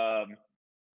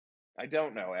 I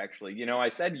don't know, actually. You know, I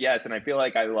said yes, and I feel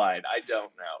like I lied. I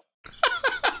don't know.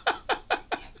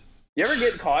 You ever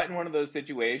get caught in one of those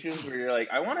situations where you're like,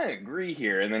 I want to agree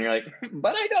here, and then you're like,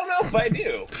 but I don't know if I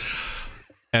do.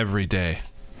 Every day.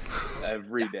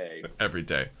 Every day. Every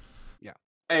day. Yeah.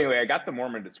 Anyway, I got the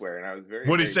Mormon to swear, and I was very.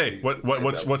 What did he very say?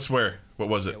 What swear? What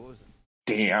was it? Yeah, what was it?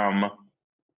 Damn.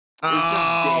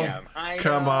 Oh, Damn.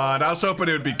 come on. I was hoping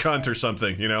it would be cunt or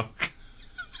something, you know?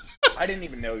 I didn't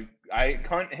even know.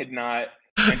 Cunt had not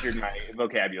entered my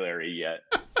vocabulary yet.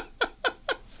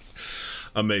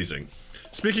 Amazing.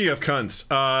 Speaking of cunts,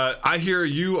 I hear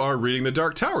you are reading the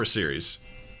Dark Tower series.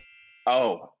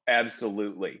 Oh,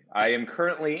 absolutely. I am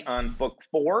currently on book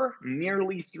 4,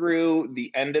 nearly through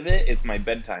the end of it. It's my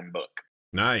bedtime book.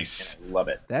 Nice. And I love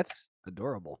it. That's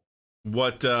adorable.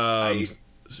 What,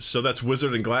 so that's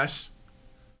Wizard and Glass?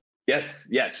 Yes.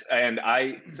 And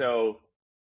I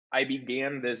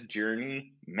began this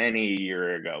journey many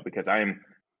years ago because I'm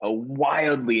a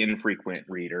wildly infrequent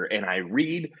reader, and I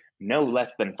read no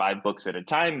less than 5 books at a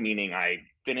time, meaning I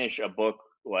finish a book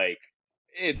like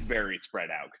it's very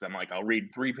spread out because I'm like, I'll read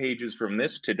 3 pages from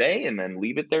this today and then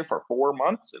leave it there for 4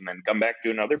 months and then come back to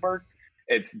another book.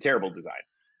 It's terrible design.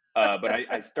 But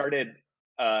I started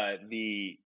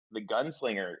the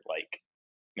Gunslinger, like,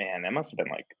 man, that must have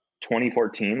been like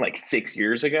 2014, like 6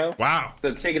 years ago. Wow. So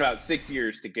it's taken about 6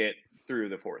 years to get through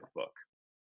the 4th book.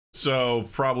 So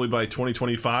probably by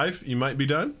 2025, you might be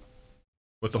done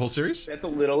with the whole series? That's a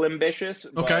little ambitious.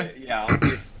 But okay. Yeah,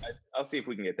 I'll see if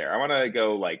we can get there. I want to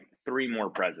go like 3 more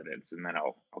presidents, and then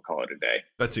I'll call it a day.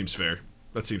 That seems fair.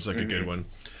 That seems like a good one.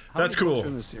 How That's many books cool. are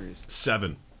in the series?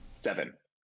 7. 7.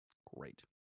 Great.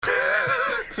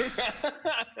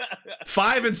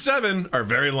 5 and 7 are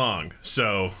very long,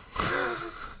 so.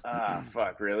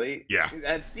 Fuck, really? Yeah.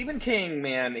 Stephen King,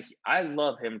 man, I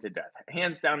love him to death.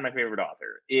 Hands down, my favorite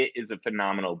author. It is a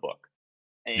phenomenal book,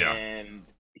 and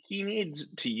he needs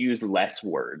to use less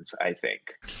words, I think.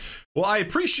 Well, I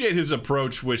appreciate his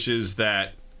approach, which is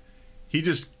that he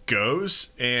just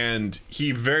goes, and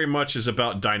he very much is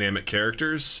about dynamic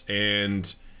characters,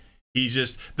 and he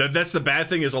just that's the bad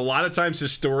thing is a lot of times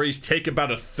his stories take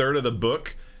about a third of the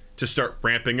book to start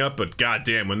ramping up, but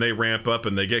goddamn, when they ramp up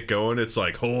and they get going, it's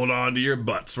like, hold on to your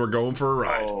butts, we're going for a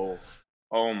ride.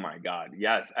 Oh my god,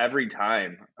 yes, every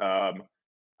time.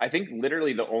 I think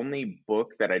literally the only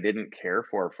book that I didn't care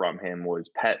for from him was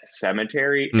Pet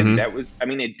Sematary, and that was, I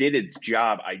mean, it did its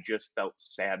job. I just felt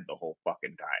sad the whole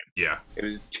fucking time. Yeah, it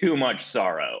was too much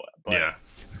sorrow. But, yeah,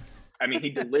 I mean, he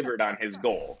delivered on his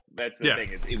goal. That's the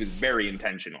thing. It was very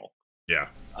intentional. Yeah.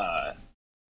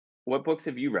 What books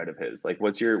have you read of his? Like,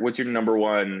 what's your number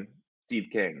one Steve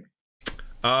King?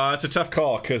 It's a tough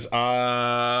call because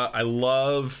I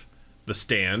love The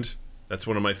Stand. That's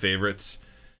one of my favorites.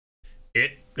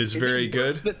 It is very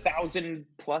good. The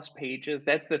 1,000+ pages.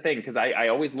 That's the thing, because I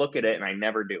always look at it and I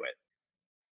never do it.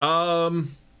 So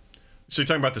you're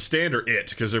talking about The Stand or It?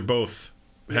 Because they're both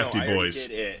hefty boys. I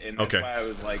did It, and that's why I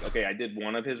was like, okay, I did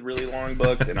one of his really long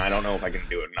books, and I don't know if I can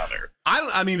do another.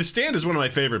 I mean, The Stand is one of my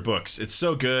favorite books. It's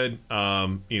so good.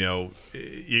 You know,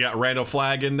 you got Randall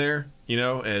Flagg in there, you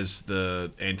know, as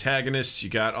the antagonist. You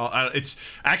got all. It's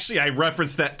actually, I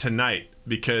referenced that tonight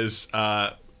because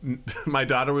my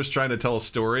daughter was trying to tell a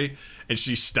story, and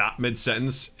she stopped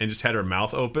mid-sentence and just had her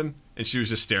mouth open, and she was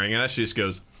just staring at us. She just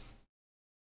goes,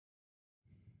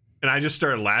 and I just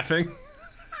started laughing.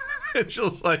 And she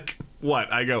was like,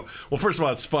 what? I go, well, first of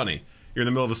all, it's funny. You're in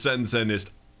the middle of a sentence and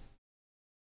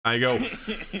I go,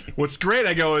 what's great,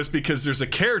 I go, is because there's a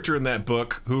character in that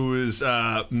book who is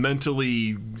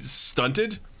mentally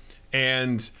stunted,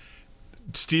 and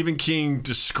Stephen King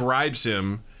describes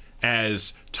him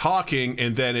as talking,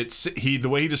 and then the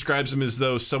way he describes him is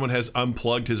though someone has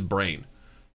unplugged his brain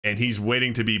and he's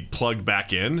waiting to be plugged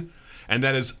back in. And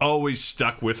that has always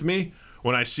stuck with me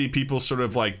when I see people sort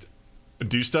of like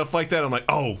do stuff like that. I'm like,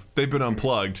 oh, they've been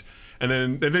unplugged. And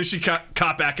then she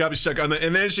caught back up, and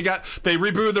then they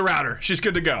rebooted the router. She's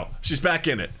good to go. She's back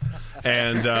in it.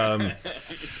 And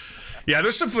yeah,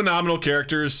 there's some phenomenal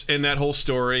characters in that whole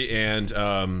story. And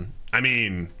I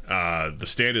mean, The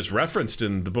Stand is referenced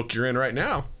in the book you're in right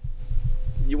now.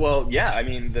 Well, yeah, I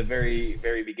mean, the very,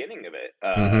 very beginning of it.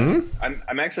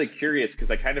 I'm actually curious because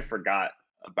I kind of forgot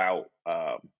about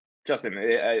Justin.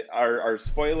 Are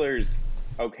spoilers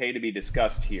okay to be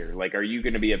discussed here? Like, are you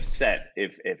going to be upset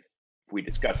if we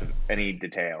discuss any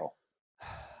detail?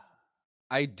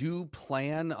 I do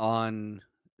plan on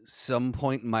some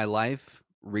point in my life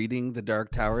reading the Dark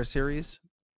Tower series.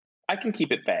 I can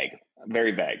keep it vague,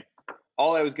 very vague.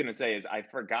 All I was going to say is I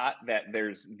forgot that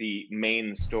there's the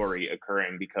main story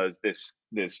occurring because this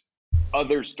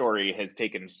other story has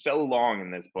taken so long in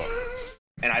this book.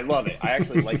 And I love it. I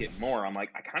actually like it more. I'm like,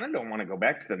 I kind of don't want to go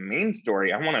back to the main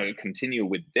story. I want to continue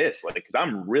with this, like, because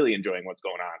I'm really enjoying what's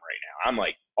going on right now. I'm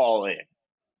like all in.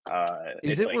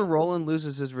 Is it like, where Roland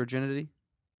loses his virginity?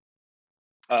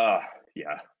 Yeah.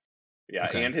 Yeah,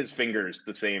 Okay. and his fingers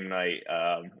the same night.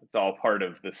 It's all part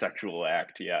of the sexual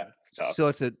act. Yeah, it's tough. So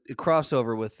it's a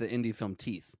crossover with the indie film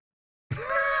Teeth.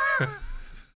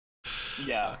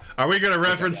 Yeah. Are we going to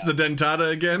reference the dentata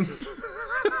again?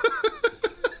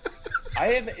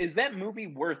 Is that movie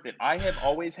worth it? I have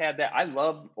always had that. I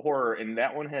love horror, and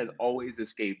that one has always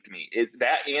escaped me.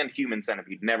 That and Human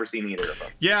Centipede. Never seen either of them.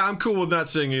 Yeah, I'm cool with not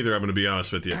seeing either. I'm going to be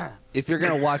honest with you. If you're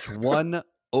gonna watch one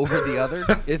over the other,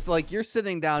 if like you're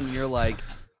sitting down and you're like,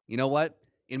 you know what,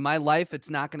 in my life it's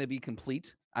not going to be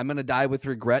complete. I'm going to die with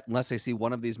regret unless I see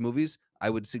one of these movies. I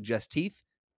would suggest Teeth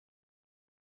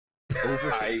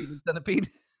over Human Centipede.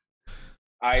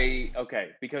 Okay,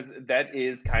 because that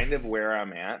is kind of where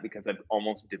I'm at because I've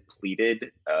almost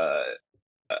depleted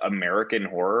American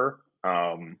horror.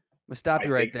 I'm gonna stop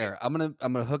you right there. I'm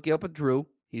gonna hook you up with Drew.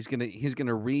 He's gonna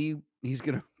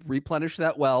replenish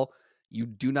that well. You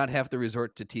do not have to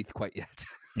resort to Teeth quite yet.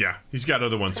 Yeah, he's got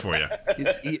other ones for you.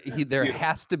 There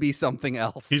has to be something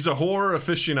else. He's a horror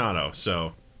aficionado,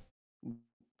 so.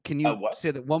 Can you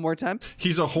say that one more time?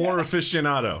 He's a horror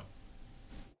aficionado.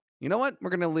 You know what?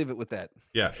 We're going to leave it with that.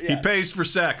 Yeah, he pays for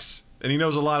sex, and he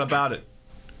knows a lot about it.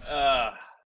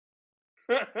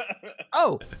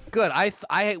 Oh, good.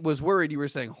 I was worried you were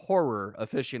saying horror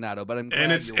aficionado, but I'm glad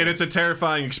and it's a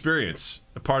terrifying experience,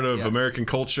 a part of American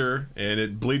culture, and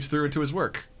it bleeds through into his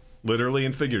work, literally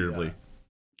and figuratively. Yeah.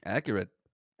 Accurate.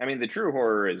 I mean, the true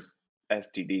horror is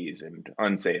STDs and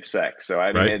unsafe sex, so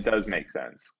I mean, it does make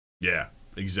sense. Yeah,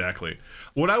 exactly.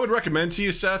 What I would recommend to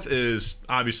you, Seth, is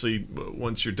obviously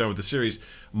once you're done with the series,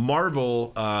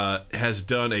 Marvel has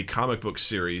done a comic book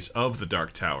series of the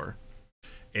Dark Tower.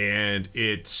 And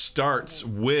it starts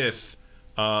with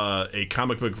a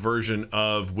comic book version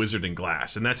of Wizard and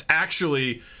Glass. And that's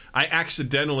actually, I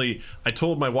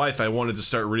told my wife I wanted to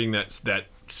start reading that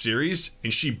series,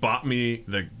 and she bought me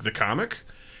the comic.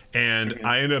 And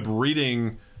I ended up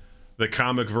reading the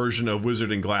comic version of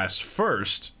Wizard and Glass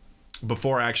first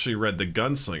before I actually read The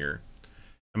Gunslinger.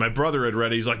 And my brother had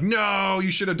read it. He's like, no,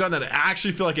 you should have done that. I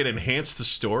actually feel like it enhanced the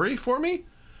story for me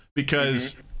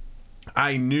because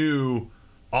I knew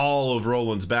all of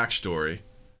Roland's backstory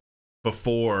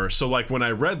before. So like when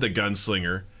I read The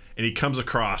Gunslinger and he comes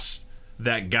across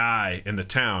that guy in the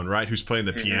town, right, who's playing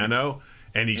the piano,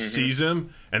 and he sees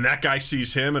him, and that guy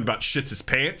sees him and about shits his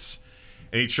pants,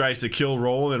 and he tries to kill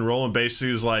Roland, and Roland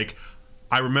basically is like,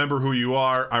 I remember who you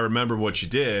are, I remember what you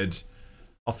did,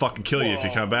 I'll fucking kill you if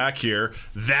you come back here.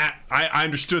 That I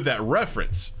understood that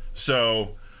reference.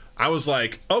 So I was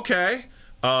like, okay,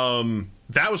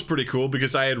 that was pretty cool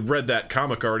because I had read that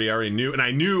comic already. I already knew, and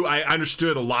I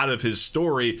understood a lot of his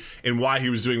story and why he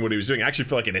was doing what he was doing. I actually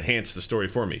feel like it enhanced the story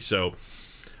for me. So,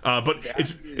 but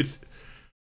it's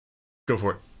go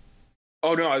for it.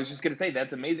 Oh no, I was just gonna say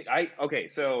that's amazing. Okay,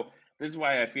 so this is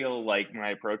why I feel like my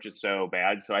approach is so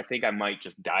bad. So I think I might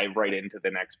just dive right into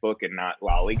the next book and not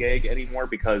lollygag anymore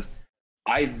because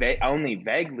I only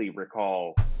vaguely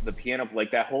recall the piano,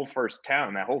 like that whole first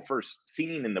town, that whole first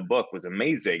scene in the book was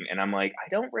amazing. And I'm like, I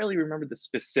don't really remember the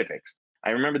specifics.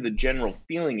 I remember the general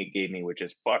feeling it gave me, which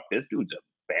is, fuck, this dude's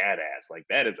a badass. Like,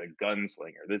 that is a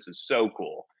gunslinger. This is so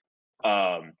cool.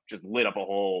 Just lit up a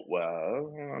whole,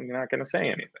 well, I'm not going to say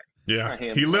anything. Yeah,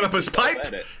 he lit up his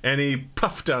pipe and he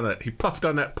puffed on it. He puffed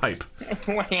on that pipe.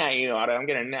 I'm going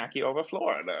to knock you over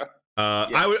Florida.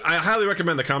 I highly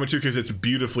recommend the comic too because it's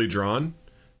beautifully drawn.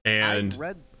 And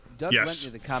Doug lent me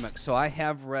the comic, so I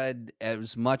have read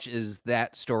as much as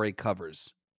that story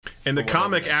covers. And the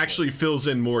comic actually fills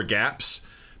in more gaps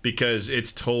because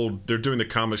it's told they're doing the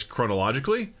comics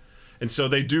chronologically. And so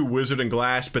they do Wizard and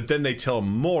Glass, but then they tell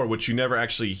more, which you never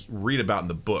actually read about in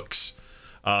the books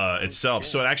itself.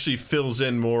 So it actually fills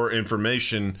in more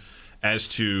information as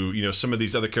to, you know, some of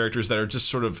these other characters that are just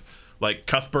sort of like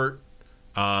Cuthbert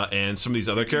and some of these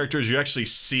other characters. You actually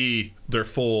see their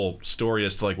full story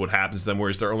as to like what happens to them,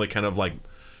 whereas they're only kind of like,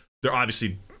 they're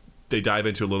obviously, they dive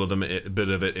into a bit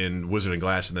of it in Wizard and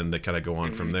Glass, and then they kind of go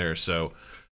on from there. So,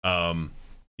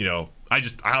 you know, I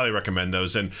highly recommend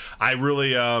those. And I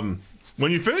really,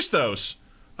 when you finish those,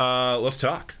 let's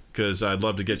talk, because I'd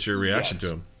love to get your reaction to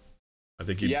them. I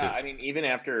think I mean, even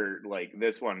after like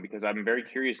this one, because I'm very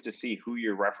curious to see who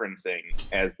you're referencing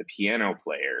as the piano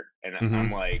player, and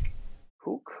I'm like,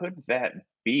 who could that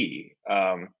be?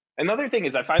 Another thing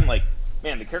is I find like,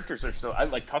 man, the characters are so. I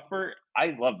like Cuthbert.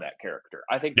 I love that character.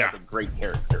 I think that's a great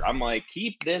character. I'm like,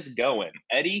 keep this going.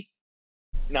 Eddie,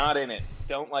 not in it.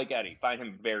 Don't like Eddie. Find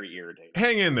him very irritating.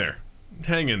 Hang in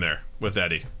there with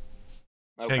Eddie.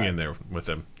 Okay. Hang in there with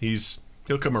him.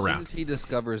 He'll come around. As soon as he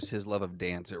discovers his love of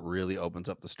dance, it really opens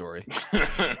up the story.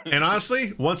 And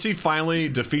honestly, once he finally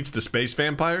defeats the space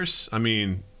vampires, I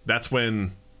mean, that's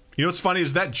when, you know what's funny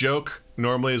is that joke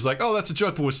normally is like, oh, that's a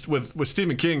joke, but with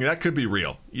Stephen King, that could be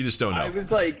real. You just don't know. I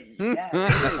was like, yeah,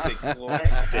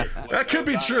 that could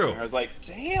be true. I was like,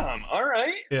 damn, all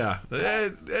right. Yeah,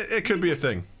 it could be a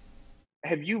thing.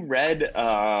 Have you read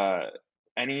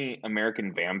any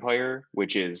American Vampire,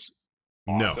 which is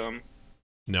awesome?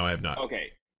 No, I have not. Okay.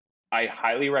 I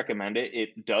highly recommend it. It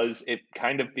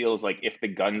kind of feels like if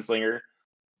the Gunslinger,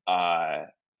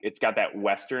 it's got that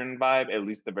Western vibe, at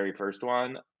least the very first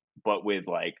one, but with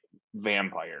like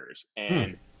vampires.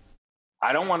 And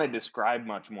I don't want to describe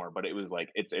much more, but it was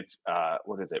like, it's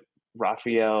what is it?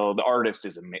 Raphael, the artist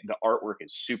the artwork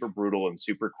is super brutal and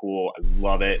super cool. I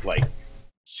love it. Like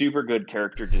super good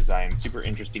character design, super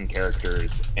interesting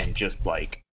characters, and just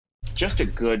a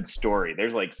good story.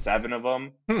 There's like 7 of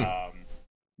them.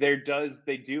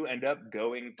 They do end up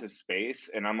going to space,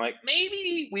 and I'm like,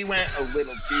 maybe we went a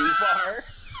little too far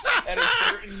at a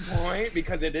certain point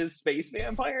because it is space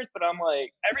vampires, but I'm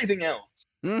like, everything else.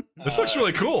 This looks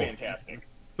really cool. Fantastic.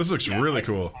 This looks really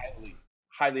cool.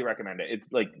 Highly recommend it. It's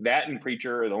like that and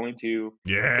Preacher are the only 2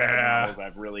 novels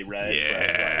I've really read.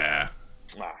 Yeah.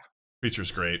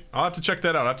 Preacher's great. I'll have to check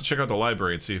that out. I'll have to check out the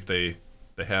library and see if they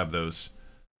have those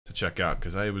to check out,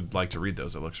 because I would like to read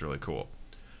those. It looks really cool.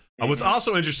 What's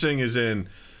also interesting is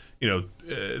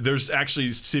there's actually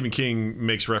Stephen King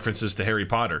makes references to Harry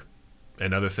Potter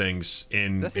and other things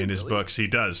in his books. He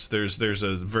does. There's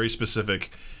a very specific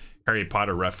Harry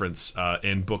Potter reference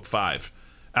in book 5.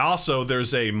 Also,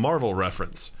 there's a Marvel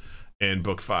reference in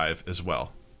book 5 as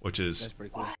well, which is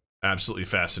pretty cool. Absolutely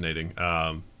fascinating.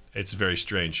 It's very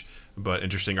strange but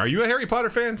interesting. Are you a Harry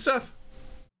Potter fan, Seth?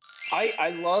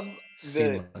 I love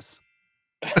Seamless.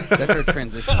 That's our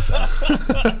transition song.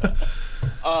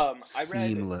 I read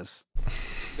Seamless.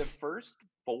 the first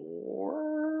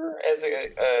 4 as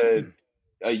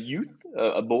a youth,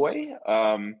 a boy,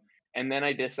 and then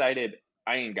I decided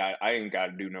I ain't got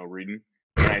to do no reading,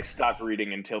 and I stopped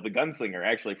reading until the Gunslinger,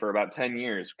 actually for about 10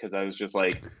 years, because I was just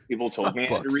like, people told me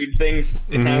I had to read things,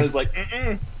 and I was like,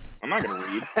 I'm not gonna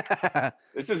read.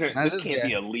 This can't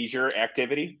be a leisure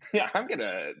activity. Yeah, I'm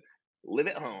gonna live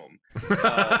at home.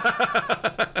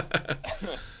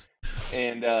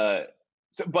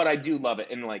 But I do love it,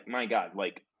 and like, my God,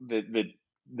 like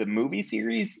the movie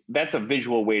series, that's a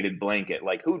visual weighted blanket.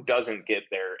 Like, who doesn't get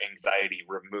their anxiety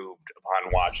removed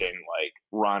upon watching like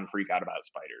Ron freak out about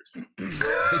spiders?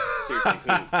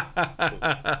 Seriously,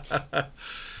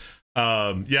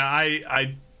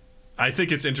 who? I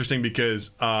think it's interesting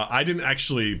because I didn't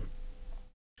actually.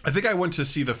 I think I went to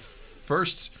see the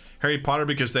first Harry Potter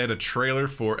because they had a trailer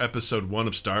for episode 1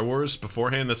 of Star Wars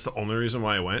beforehand. That's the only reason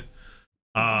why I went.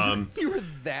 You were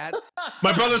that.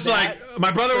 My brother was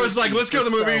like, let's go to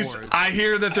the movies. I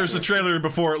hear that there's a trailer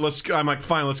before it. I'm like,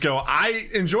 fine, let's go. I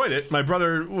enjoyed it. My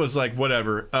brother was like,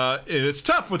 whatever. It's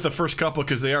tough with the first couple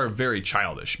because they are very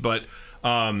childish, but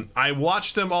I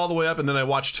watched them all the way up, and then I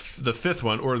watched the 5th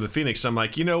one, Order of the Phoenix. I'm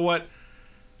like, you know what?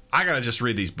 I gotta just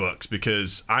read these books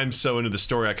because I'm so into the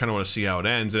story. I kind of want to see how it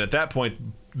ends. And at that point,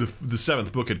 the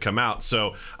 7th book had come out,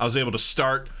 so I was able to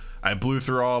start. I blew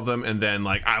through all of them, and then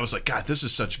like I was like, God, this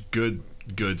is such good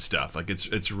stuff. Like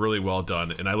it's really well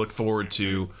done, and I look forward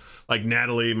to, like,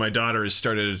 Natalie, my daughter, has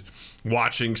started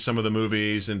watching some of the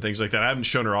movies and things like that. I haven't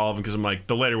shown her all of them because I'm like,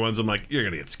 the later ones, I'm like, you're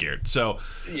gonna get scared. So,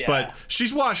 yeah. But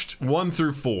she's watched 1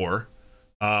 through 4.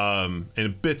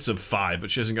 And bits of 5,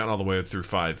 but she hasn't gotten all the way through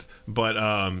 5.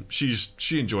 But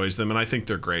she enjoys them, and I think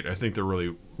they're great. I think they're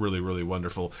really, really, really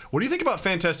wonderful. What do you think about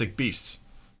Fantastic Beasts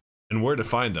and where to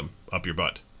find them up your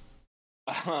butt?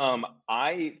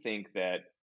 I think that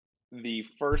the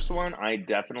first one I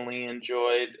definitely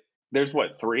enjoyed. There's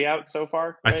 3 out so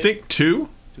far, right? I think 2.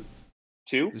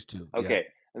 2? There's 2. Okay. Yeah.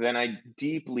 And then I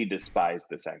deeply despised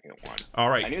the second one.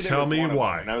 All right, tell me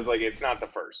why. And I was like, it's not the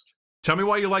first. Tell me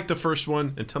why you like the first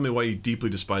one, and tell me why you deeply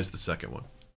despise the second one.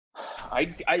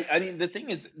 I mean, the thing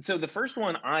is, so the first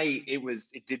one,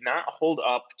 it did not hold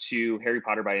up to Harry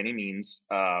Potter by any means,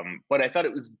 but I thought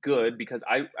it was good because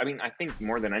I think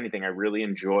more than anything, I really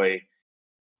enjoy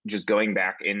just going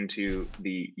back into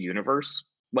the universe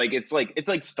Like it's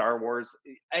like Star Wars.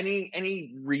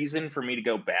 Any reason for me to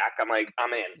go back, I'm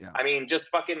in. Yeah. I mean, just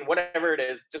fucking whatever it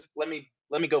is, just let me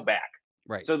go back.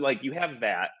 Right. So like you have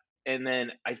that, and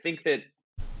then I think that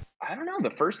I don't know,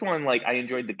 the first one, like I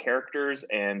enjoyed the characters,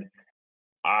 and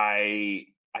I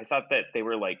thought that they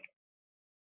were like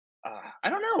I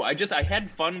don't know. I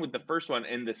had fun with the first one,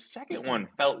 and the second one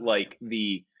felt like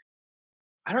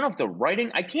I don't know if the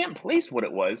writing, I can't place what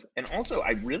it was. And also,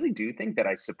 I really do think that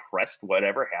I suppressed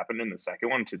whatever happened in the second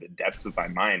one to the depths of my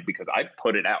mind because I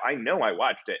put it out. I know I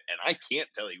watched it and I can't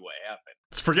tell you what happened.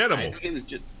 It's forgettable. I think it was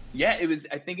just, yeah,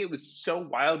 I think it was so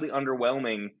wildly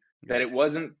underwhelming that it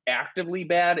wasn't actively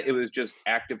bad. It was just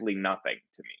actively nothing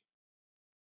to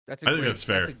me. I think that's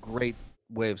fair. That's a great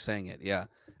way of saying it. Yeah.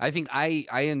 I think I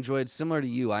enjoyed, similar to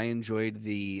you, I enjoyed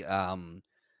the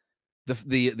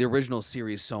original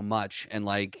series so much, and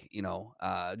like, you know,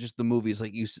 just the movies,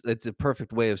 like it's a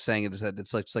perfect way of saying it, is that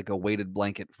it's like a weighted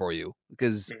blanket for you,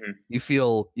 because you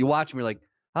watch them, you're like,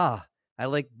 I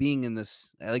like being in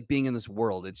this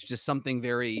world. It's just something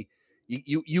very,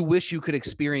 you wish you could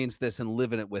experience this and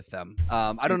live in it with them.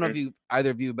 I don't know if either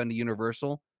of you have been to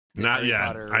Universal. Not yet.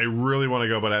 I really want to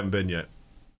go, but I haven't been yet.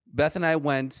 Beth and I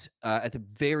went at the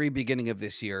very beginning of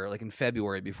this year, like in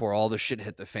February, before all the shit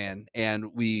hit the fan,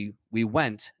 and we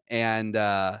went, and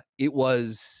it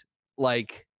was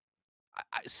like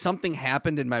something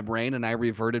happened in my brain, and I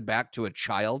reverted back to a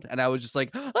child, and I was just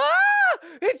like,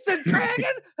 it's the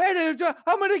dragon, and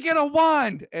I'm gonna get a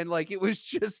wand, and like it was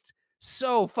just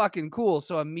so fucking cool.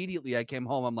 So immediately I came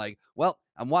home. I'm like, well,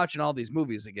 I'm watching all these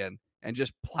movies again, and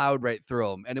just plowed right through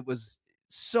them, and it was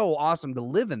so awesome to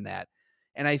live in that.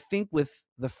 And I think with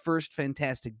the first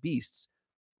Fantastic Beasts,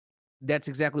 that's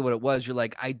exactly what it was. You're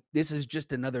like, this is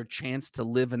just another chance to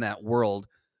live in that world.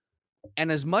 And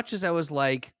as much as I was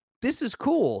like, this is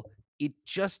cool, it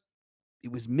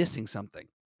was missing something.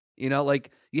 You know,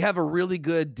 like you have a really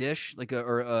good dish, like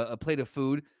a plate of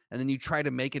food, and then you try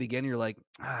to make it again. You're like,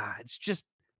 it's just,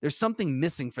 there's something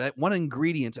missing for that one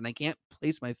ingredient, and I can't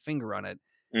place my finger on it.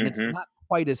 And it's not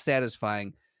quite as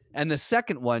satisfying. And the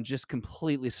second one just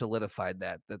completely solidified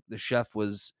that the chef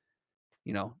was,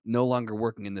 you know, no longer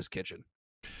working in this kitchen.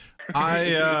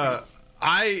 I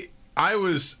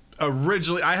was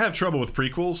originally, I have trouble with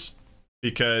prequels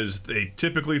because they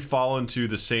typically fall into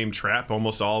the same trap,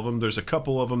 almost all of them. There's a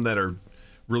couple of them that are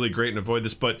really great and avoid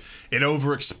this, but it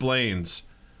over explains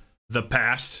the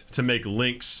past to make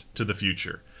links to the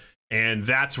future. And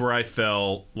that's where I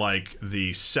felt like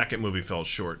the second movie fell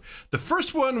short. The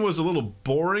first one was a little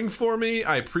boring for me.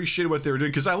 I appreciated what they were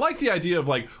doing because I like the idea of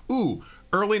like,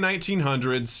 early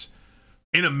 1900s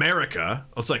in America.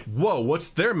 It's like, whoa, what's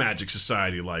their magic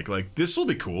society like? Like, this will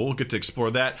be cool. We'll get to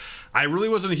explore that. I really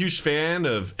wasn't a huge fan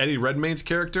of Eddie Redmayne's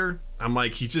character. I'm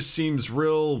like, he just seems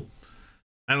real,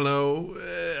 I don't know.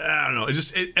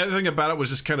 Everything about it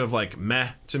was just kind of like meh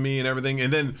to me and everything.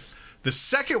 And then the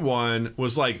second one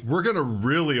was like, we're going to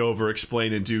really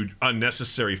over-explain and do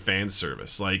unnecessary fan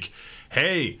service. Like,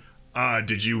 hey,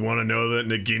 did you want to know that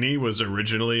Nagini was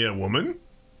originally a woman?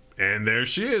 And there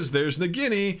she is. There's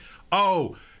Nagini.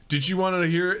 Oh, did you want to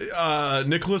hear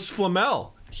Nicholas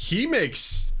Flamel? He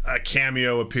makes a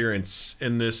cameo appearance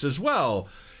in this as well.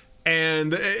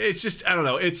 And it's just, I don't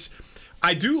know.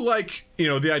 I do like, you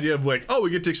know, the idea of like, we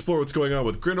get to explore what's going on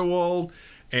with Grindelwald.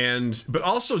 But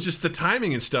also just the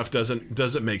timing and stuff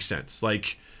doesn't make sense.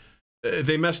 Like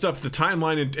they messed up the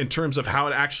timeline in terms of how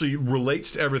it actually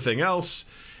relates to everything else,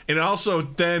 and it also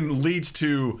then leads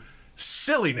to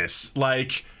silliness.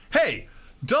 Like, hey,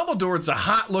 Dumbledore's a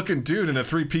hot-looking dude in a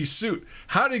three-piece suit.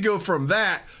 How do you go from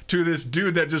that to this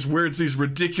dude that just wears these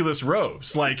ridiculous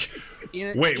robes? Like,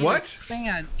 what?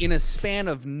 In a span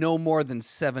of no more than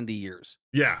 70 years.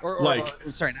 Yeah,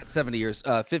 sorry, not 70 years.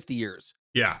 50 years.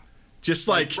 Yeah. Just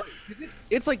like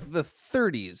it's like the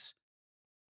 30s,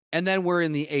 and then we're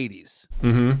in the 80s.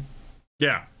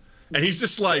 Yeah, and he's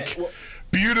just like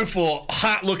beautiful,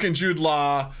 hot-looking Jude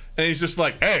Law, and he's just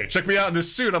like, "Hey, check me out in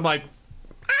this suit." I'm like,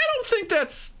 I don't think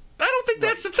that's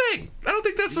the thing. I don't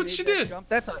think that's what she did.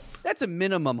 That's a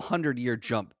minimum 100-year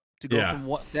jump to go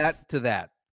from that to that.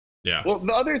 Yeah. Well,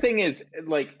 the other thing is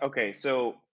like, okay,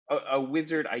 so a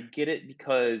wizard, I get it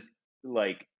because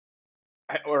like.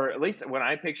 Or at least when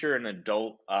I picture an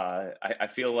adult, I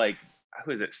feel like,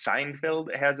 who is it?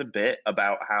 Seinfeld has a bit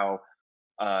about how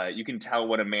you can tell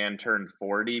when a man turned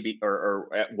 40 or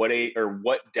at what age or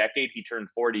what decade he turned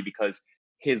 40 because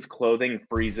his clothing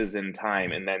freezes in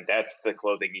time, and then that's the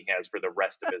clothing he has for the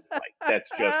rest of his life. That's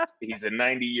just, he's a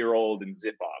 90-year-old in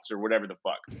zip-offs or whatever the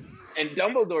fuck. And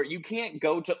Dumbledore, you can't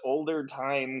go to older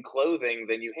time clothing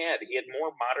than you had. He had more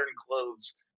modern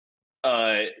clothes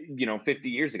 50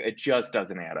 years ago. It just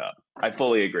doesn't add up. I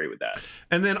fully agree with that.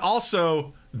 And then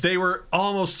also, they were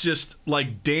almost just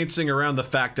like dancing around the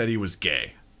fact that he was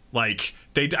gay. Like,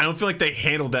 I don't feel like they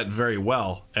handled that very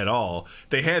well at all.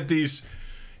 They had these,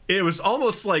 it was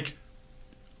almost like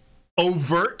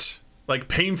overt, like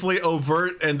painfully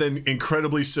overt, and then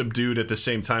incredibly subdued at the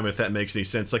same time, if that makes any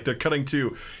sense. Like, they're cutting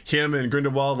to him and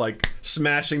Grindelwald, like,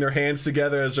 smashing their hands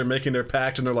together as they're making their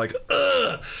pact, and they're like,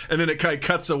 ugh! And then it kind of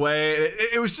cuts away.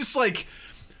 It was just like,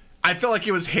 I felt like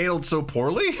it was handled so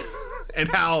poorly, and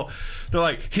how they're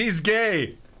like, he's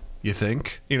gay. You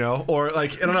think, or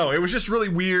like, I don't know. It was just really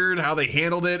weird how they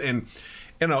handled it. And,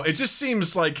 it just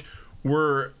seems like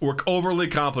we're overly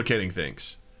complicating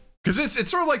things, because it's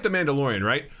sort of like The Mandalorian,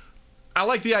 right? I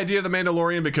like the idea of The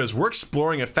Mandalorian because we're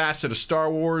exploring a facet of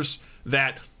Star Wars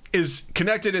that is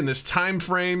connected in this time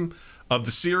frame of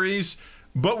the series,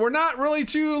 but we're not really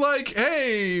too like,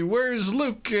 hey, where's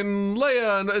Luke and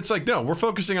Leia? And it's like, no, we're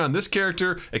focusing on this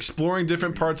character, exploring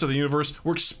different parts of the universe.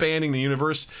 We're expanding the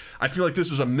universe. I feel like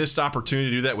this is a missed opportunity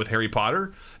to do that with Harry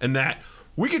Potter, and that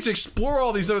we get to explore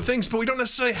all these other things, but we don't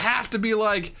necessarily have to be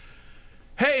like,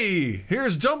 hey,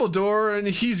 here's Dumbledore, and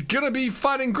he's gonna be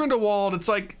fighting Grindelwald. It's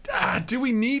like, do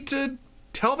we need to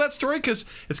tell that story? Because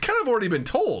it's kind of already been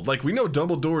told. Like, we know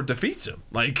Dumbledore defeats him.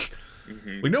 Like,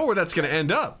 we know where that's gonna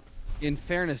end up. In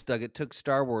fairness, Doug, it took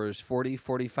Star Wars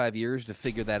 45 years to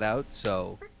figure that out.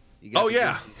 So you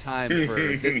got some time for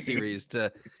this series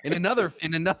to in another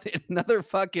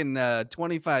fucking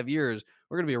 25 years,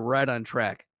 we're gonna be right on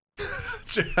track.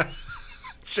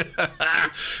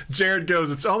 Jared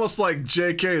goes, it's almost like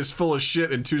JK is full of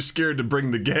shit and too scared to bring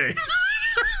the gay.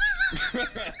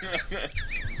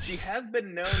 She has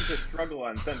been known to struggle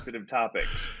on sensitive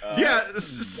topics.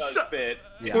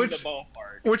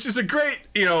 Which is a great,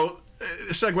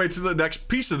 segue to the next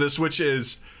piece of this, which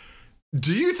is,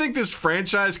 do you think this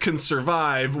franchise can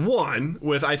survive, one,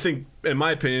 with, I think, in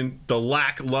my opinion, the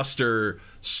lackluster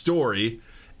story,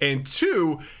 and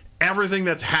two, everything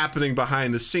that's happening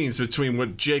behind the scenes between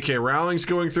what J.K. Rowling's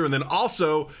going through, and then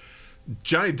also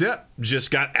Johnny Depp just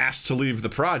got asked to leave the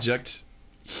project.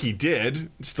 He did,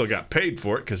 still got paid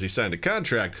for it because he signed a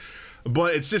contract,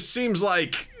 but it just seems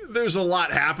like there's a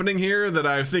lot happening here that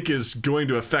I think is going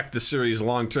to affect the series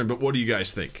long term. But what do you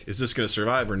guys think? Is this going to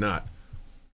survive or not?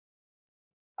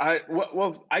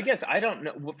 Well, I guess I don't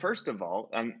know. Well, first of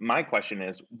all, my question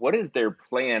is, what is their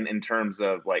plan in terms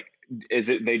of, like, is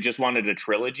it they just wanted a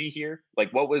trilogy here?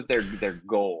 Like, what was their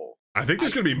goal? I think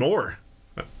there's going to be more.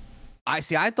 I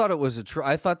thought it was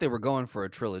I thought they were going for a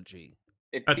trilogy.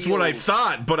 That's what I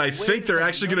thought, but I think they're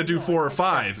actually going to do 4 or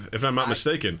 5, if I'm not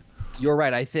mistaken. You're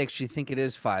right. I actually think it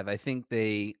is 5. I think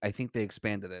they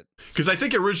expanded it. Because I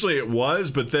think originally it was,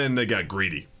 but then they got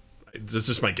greedy. It's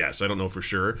just my guess. I don't know for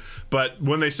sure. But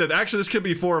when they said, actually, this could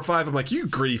be 4 or 5, I'm like, you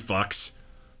greedy fucks.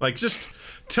 Like, just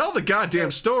tell the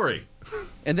goddamn story.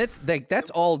 And that's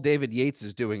all David Yates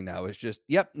is doing now. Is just,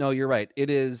 yep, no, you're right. It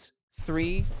is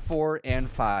 3, 4, and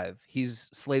 5. He's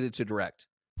slated to direct.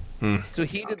 So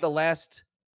he did the last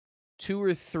 2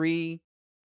 or 3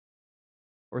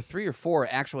 or 4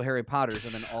 actual Harry Potters,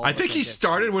 and then all. I think he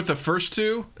started with the first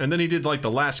 2, and then he did like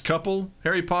the last couple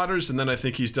Harry Potters, and then I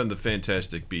think he's done the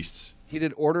Fantastic Beasts. He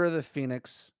did Order of the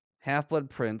Phoenix,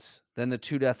 Half-Blood Prince, then the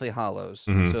 2 Deathly Hallows.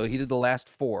 So he did the last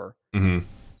 4.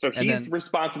 So he's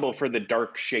responsible for the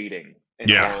dark shading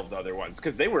in all of the other ones,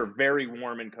 because they were very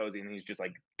warm and cozy, and he's just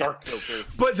like dark filter.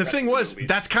 But the thing was,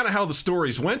 that's kind of how the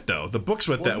stories went, though. The books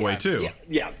went that way too.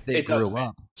 Yeah, they grew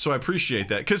up. So I appreciate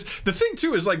that, because the thing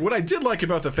too is, like, what I did like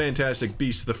about the Fantastic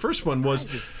Beasts, the first one was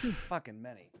too fucking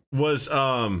many. Was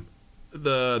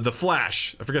the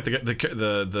Flash? I forget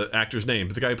the actor's name,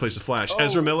 but the guy who plays the Flash,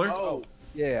 Ezra Miller. Oh,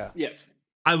 yeah. Yes.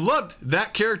 I loved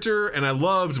that character, and I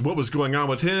loved what was going on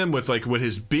with him, with like what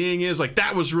his being is. Like,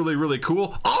 that was really, really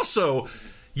cool. Also,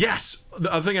 yes,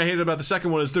 the other thing I hated about the second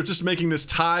one is they're just making this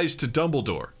ties to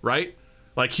Dumbledore, right?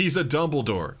 Like, he's a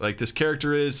Dumbledore. Like, this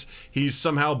character he's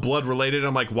somehow blood related.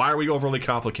 I'm like, why are we overly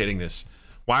complicating this?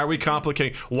 Why are we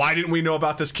complicating? Why didn't we know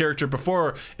about this character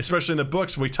before? Especially in the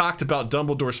books, we talked about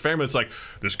Dumbledore's family. It's like,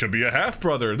 this could be a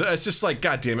half-brother. It's just like,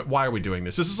 God damn it, why are we doing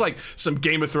this? This is like some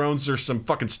Game of Thrones or some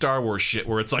fucking Star Wars shit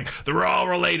where it's like, they're all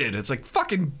related. It's like,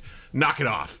 fucking knock it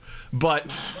off. But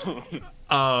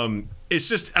it's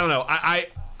just, I don't know.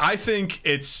 I think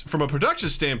it's, from a production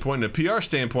standpoint and a PR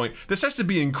standpoint, this has to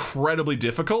be incredibly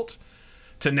difficult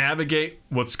to navigate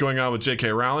what's going on with J.K.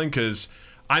 Rowling, because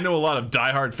I know a lot of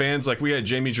diehard fans. Like, we had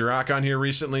Jamie Jirac on here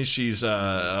recently. She's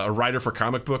a writer for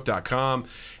comicbook.com.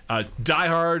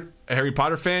 Diehard Harry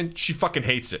Potter fan. She fucking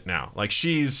hates it now. Like,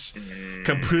 she's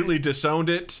completely disowned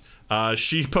it.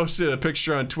 She posted a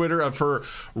picture on Twitter of her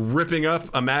ripping up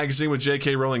a magazine with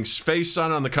J.K. Rowling's face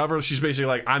on the cover. She's basically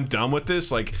like, I'm done with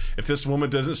this. Like, if this woman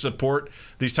doesn't support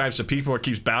these types of people or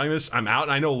keeps battling this, I'm out.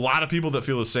 And I know a lot of people that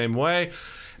feel the same way.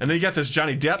 And then you got this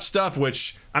Johnny Depp stuff,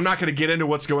 which I'm not going to get into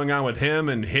what's going on with him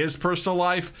and his personal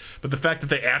life, but the fact that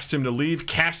they asked him to leave,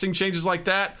 casting changes like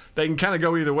that, they can kind of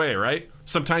go either way, right?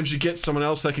 Sometimes you get someone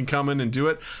else that can come in and do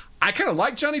it. I kind of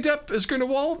like Johnny Depp as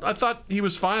Grindelwald. I thought he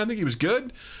was fine. I think he was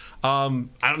good. I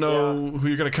don't know who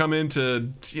you're going to come in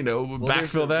to,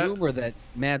 backfill that. There's a rumor that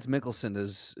Mads Mikkelsen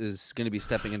is going to be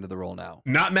stepping into the role now.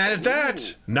 Not mad at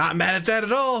that. Not mad at that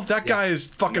at all. That guy is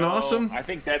fucking awesome. I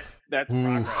think that's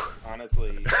progress, honestly.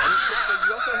 I mean, but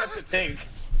you also have to think.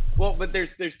 Well, but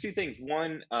there's two things.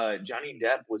 One, Johnny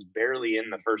Depp was barely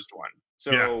in the first one,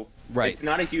 so it's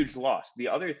not a huge loss. The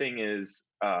other thing is,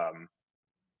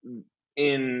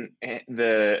 in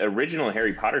the original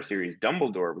Harry Potter series,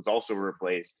 Dumbledore was also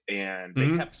replaced, and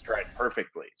they kept stride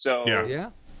perfectly. So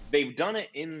they've done it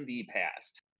in the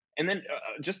past. And then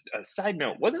just a side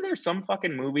note, wasn't there some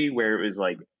fucking movie where it was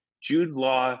like Jude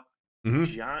Law,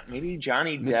 maybe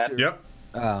Johnny Depp?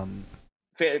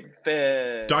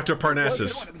 Dr.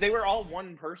 Parnassus. They were all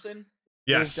one person?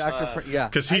 Yes.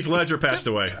 Because Heath Ledger passed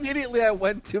away. Immediately I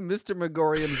went to Mr.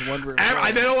 Megorium's Wonder.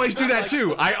 I always do that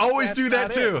too. I always do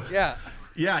that too. Yeah.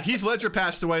 Yeah, Heath Ledger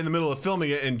passed away in the middle of filming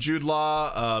it, and Jude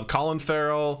Law, Colin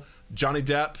Farrell, Johnny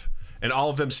Depp, and all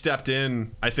of them stepped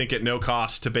in, I think, at no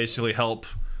cost to basically help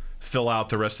fill out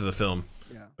the rest of the film,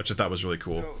 which I thought was really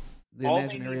cool. So the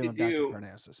Imaginarium of Dr.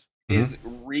 Parnassus. Is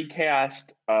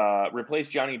recast, replace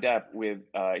Johnny Depp with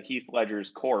Heath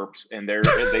Ledger's corpse, and they've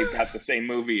got the same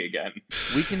movie again.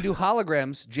 We can do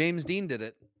holograms. James Dean did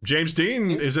it. James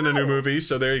Dean is in a new movie,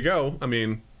 so there you go. I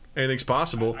mean, anything's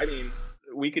possible. I mean,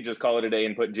 we could just call it a day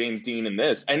and put James Dean in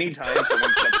this. Anytime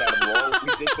someone steps out of role,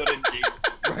 we just put in James.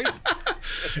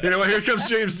 Right? You know what? Here comes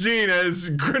James Dean as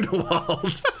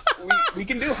Grindelwald. we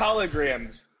can do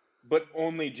holograms, but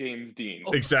only James Dean.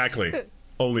 Exactly.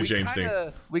 Only James Dean.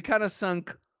 We kind of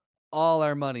sunk all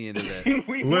our money into this.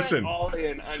 Listen, went all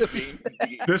in on James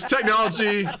Dean. This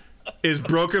technology is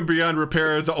broken beyond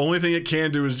repair. The only thing it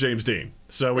can do is James Dean.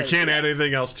 So we can't add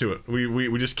anything else to it.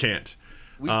 We just can't.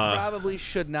 We probably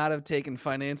should not have taken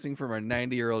financing from our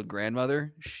 90-year-old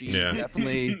grandmother. She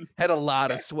definitely had a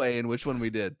lot of sway in which one we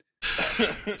did.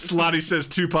 Slotty says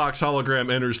Tupac's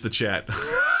hologram enters the chat.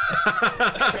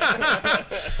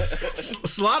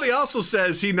 Slotty also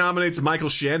says he nominates Michael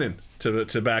Shannon to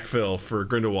backfill for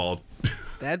Grindelwald.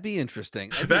 That'd be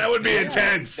interesting. That would be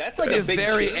intense. That's like a big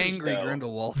very change, angry though.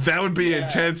 Grindelwald. That would be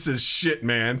intense as shit,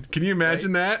 man. Can you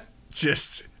imagine that?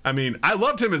 Just, I mean, I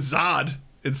loved him as Zod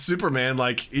in Superman.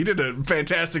 Like, he did a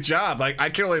fantastic job. Like, I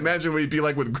can only imagine what he'd be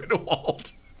like with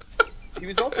Grindelwald. He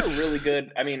was also really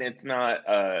good. I mean, it's not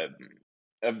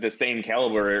of the same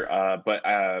caliber, but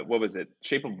what was it?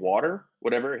 Shape of Water?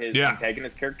 Whatever his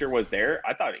antagonist character was there.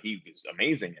 I thought he was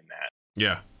amazing in that.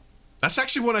 Yeah. That's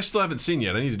actually one I still haven't seen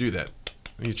yet. I need to do that.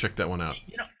 I need to check that one out.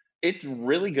 You know, it's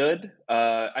really good.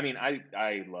 I mean,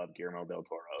 I love Guillermo del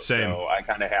Toro. Same. So I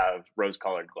kind of have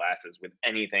rose-colored glasses with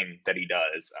anything that he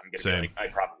does. I'm gonna be like, I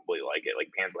probably like it. Like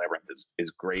Pan's Labyrinth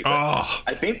is great. Oh,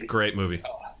 I think great movie.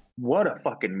 What a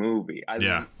fucking movie! I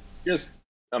mean, just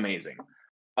amazing.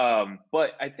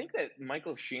 But I think that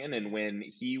Michael Shannon, when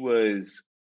he was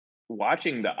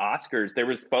watching the Oscars, there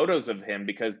was photos of him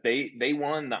because they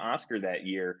won the Oscar that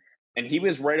year, and he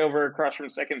was right over across from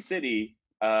Second City,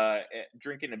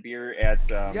 drinking a beer at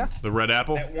the Red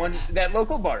Apple. That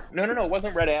local bar. No, it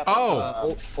wasn't Red Apple.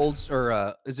 Oh,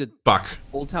 is it Buck?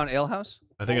 Old Town Ale House?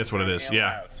 I think that's what it is.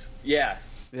 Yeah. Yeah.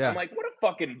 I'm like, what a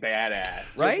fucking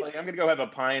badass. Right? Just like, I'm going to go have a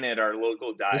pint at our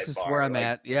local dive bar. This is where I'm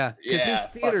at. Yeah. Because his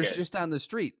theater's just down the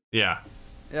street. Yeah.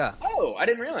 Yeah. Oh, I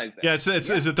didn't realize that. Yeah,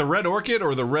 is it the Red Orchid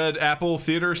or the Red Apple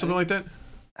Theater or something like that?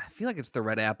 I feel like it's the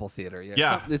Red Apple Theater.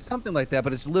 Yeah. It's something like that,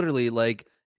 but it's literally like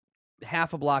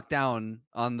half a block down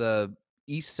on the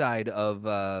east side of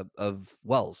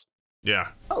Wells. Yeah.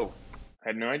 Oh, I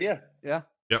had no idea. Yeah.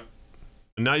 Yep.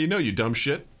 And now you know, you dumb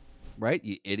shit. Right,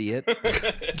 you idiot. It's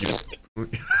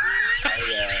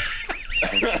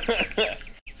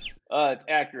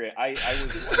accurate. I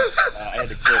had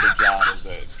to quit a job as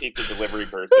a pizza delivery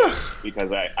person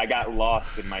because I got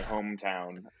lost in my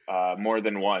hometown more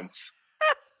than once.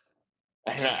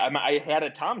 And I had a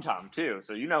TomTom too,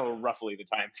 so you know roughly the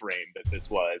time frame that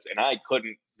this was, and I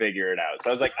couldn't figure it out.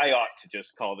 So I was like, I ought to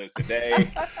just call this a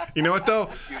day. You know what though?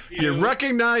 You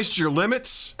recognized your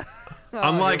limits.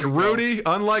 Unlike Rudy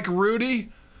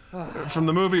from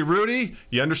the movie Rudy,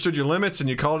 you understood your limits and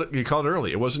you called it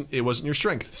early. It wasn't your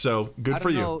strength. So good for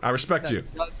you. I respect you.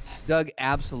 Doug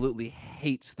absolutely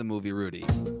hates the movie Rudy.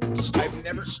 Stuff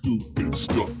is stupid.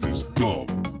 Stuff is dumb.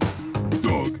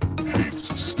 Doug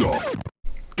hates stuff.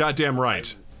 Goddamn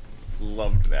right.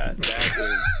 Loved that. That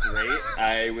was great.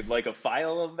 I would like a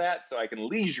file of that so I can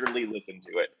leisurely listen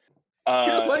to it.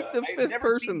 You're like the I've fifth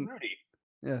never person. seen Rudy.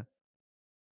 Yeah.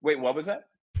 Wait, what was that?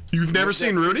 You've never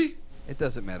seen Rudy? It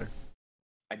doesn't matter.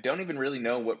 I don't even really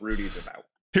know what Rudy's about.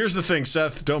 Here's the thing,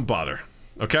 Seth. Don't bother.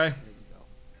 Okay?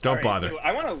 Don't All right, bother. So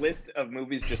I want a list of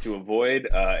movies just to avoid,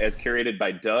 as curated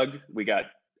by Doug. We got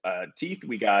Teeth.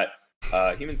 We got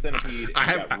Human Centipede. And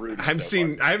I we got Rudy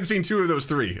haven't seen 2 of those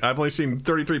 3. I've only seen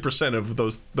 33% of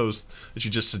those that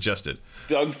you just suggested.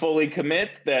 Doug fully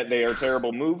commits that they are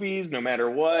terrible movies, no matter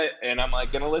what, and I'm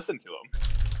like gonna listen to them.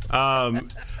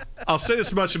 I'll say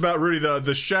this much about Rudy, though.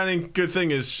 The shining good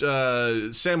thing is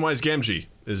Samwise Gamgee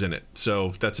is in it.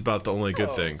 So that's about the only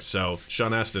good thing. So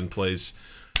Sean Astin plays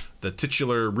the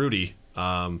titular Rudy.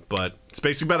 But it's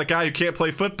basically about a guy who can't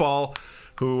play football,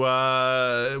 who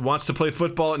wants to play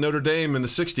football at Notre Dame in the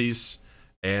 60s.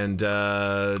 And,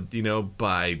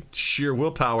 by sheer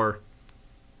willpower,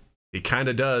 he kind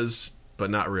of does, but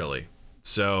not really.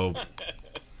 So...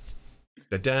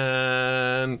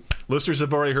 Listeners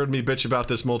have already heard me bitch about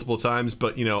this multiple times,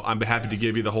 but I'm happy to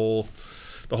give you the whole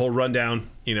rundown,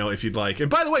 if you'd like. And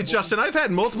by the way, Justin, I've had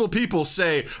multiple people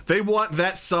say they want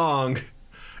that song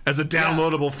as a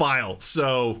downloadable file.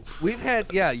 So we've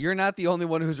had, you're not the only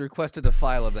one who's requested a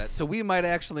file of that. So we might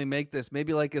actually make this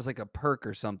maybe as a perk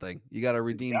or something. You got to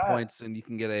redeem points and you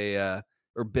can get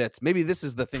or bits. Maybe this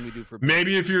is the thing we do for bits.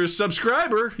 Maybe if you're a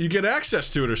subscriber, you get access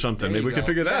to it or something. Maybe we can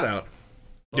figure that out.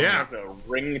 Yeah, that's a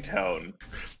ringtone.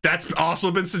 That's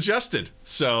also been suggested.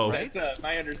 So that's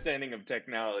my understanding of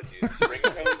technology.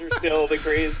 Ringtones are still the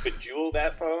craze. Bejewel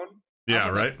that phone. Yeah,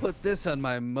 right. Put this on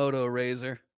my Moto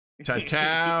Razor.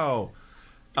 Ta-tow.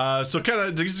 So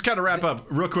just kind of wrap up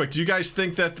real quick. Do you guys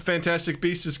think that the Fantastic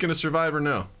Beast is going to survive or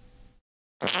no?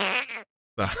 I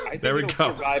think there we it'll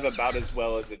go. Survive about as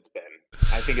well as it's been.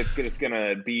 I think it's just going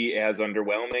to be as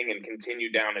underwhelming and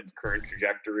continue down its current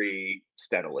trajectory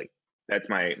steadily. That's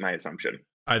my assumption.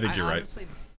 I think you're right.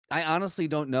 I honestly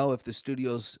don't know if the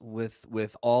studios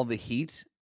with all the heat,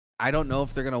 I don't know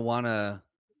if they're gonna want to.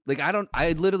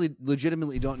 I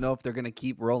legitimately don't know if they're gonna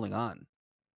keep rolling on.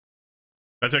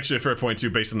 That's actually a fair point too,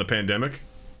 based on the pandemic.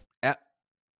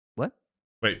 What?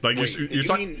 Wait, you're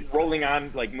talking rolling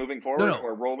on, like moving forward,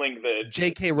 or rolling the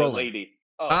J.K. Rowling lady?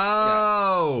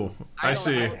 Oh, I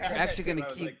see. They're actually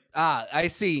gonna keep. I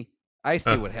see. I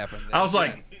see what happened there. I was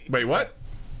like, wait, what?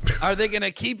 Are they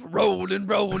gonna keep rolling?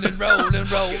 Come on!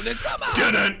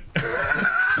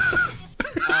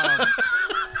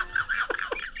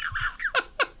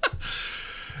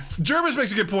 Jervis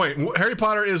makes a good point. Harry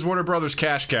Potter is Warner Brothers'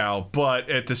 cash cow, but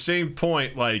at the same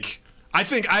point, I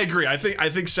agree. I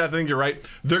think Seth, I think you're right.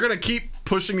 They're gonna keep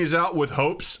pushing these out with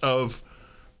hopes of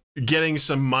getting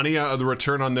some money out of the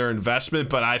return on their investment,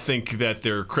 but I think that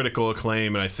their critical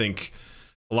acclaim, and I think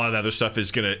a lot of the other stuff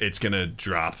is gonna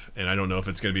drop, and I don't know if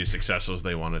it's gonna be as successful as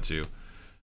they want it to.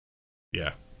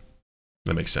 Yeah,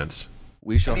 that makes sense.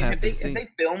 We shall have to see. Have they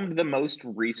filmed the most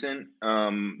recent,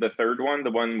 the third one,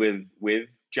 the one with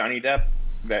Johnny Depp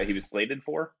that he was slated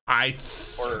for?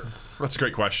 That's a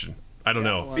great question. I don't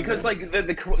know, because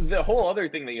the whole other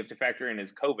thing that you have to factor in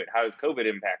is COVID. How is COVID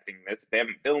impacting this? If they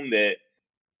haven't filmed it,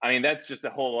 I mean, that's just a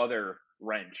whole other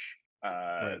wrench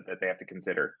that they have to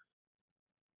consider.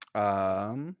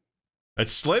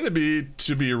 It's slated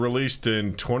to be released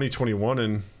in 2021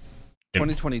 and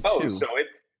 2022. Oh, so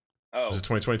it's is it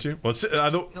 2022? Well,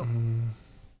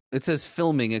 it says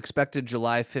filming expected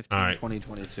July 15, right.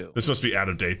 2022. This must be out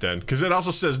of date then, because it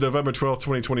also says November 12th,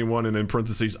 2021, and then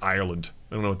parentheses Ireland.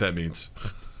 I don't know what that means.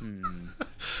 Maybe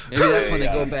that's when they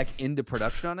go back into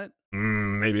production on it.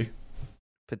 Maybe.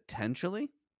 Potentially.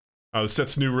 Oh,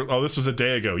 this was a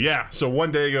day ago. Yeah, so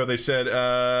one day ago they said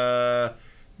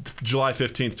July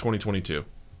 15th, 2022.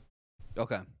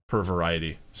 Okay. Per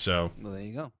Variety. So well, there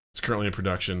you go. It's currently in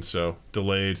production, so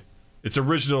delayed. Its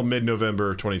original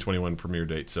mid-November 2021 premiere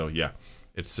date. So yeah,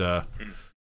 it's on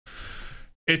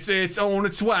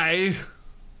its way.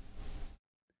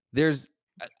 There's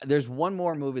one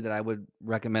more movie that I would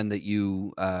recommend that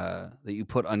you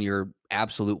put on your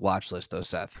absolute watch list, though,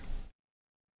 Seth.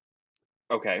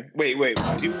 Okay. Wait.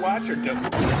 Do watch or don't?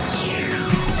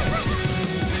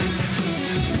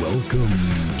 Welcome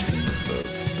to the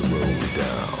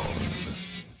Throwdown.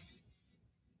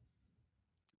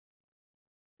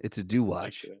 It's a do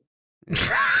watch.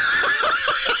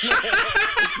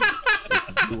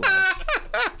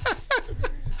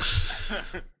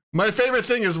 My favorite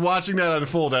thing is watching that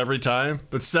unfold every time.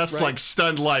 But Seth's like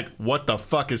stunned, like, what the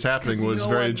fuck is happening? Was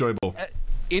very enjoyable.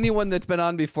 anyone that's been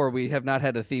on before, we have not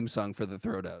had a theme song for the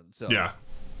Throwdown. So Yeah.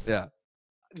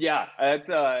 Yeah,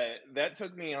 that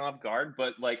took me off guard,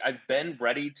 but like I've been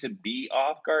ready to be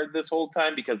off guard this whole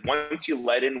time because once you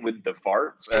let in with the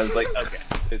farts, I was like, okay,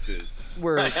 this is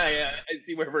I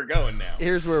see where we're going now.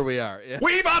 Here's where we are. Yeah.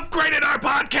 We've upgraded our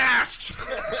podcast.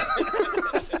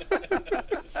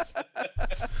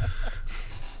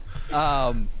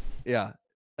 Yeah.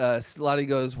 Slotty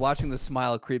goes, watching the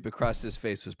smile creep across his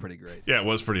face was pretty great. Yeah, it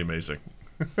was pretty amazing.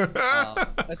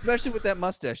 Especially with that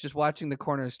mustache, just watching the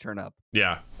corners turn up.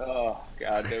 Yeah. Oh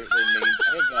God, they're I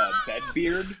have a bed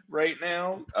beard right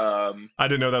now. I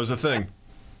didn't know that was a thing.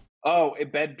 Oh,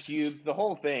 bed pubes, the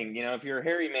whole thing. You know, if you're a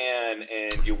hairy man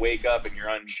and you wake up and you're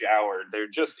unshowered, they're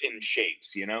just in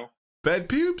shapes. You know. Bed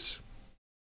pubes?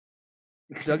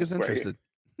 Doug is interested.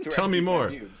 Tell me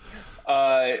more.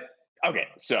 Okay,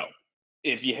 so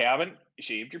if you haven't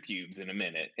shaved your pubes in a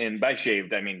minute, and by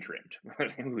shaved I mean trimmed.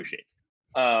 Who shaves?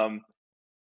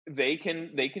 They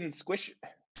can squish.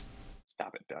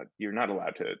 Stop it, Doug. You're not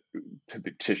allowed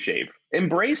to shave.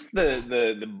 Embrace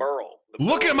the burl.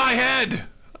 Look at my head.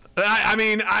 I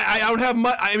mean, I don't have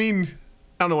much. I mean,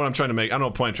 I don't know what I'm trying to make. I don't know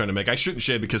what point I'm trying to make. I shouldn't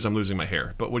shave because I'm losing my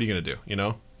hair. But what are you gonna do? You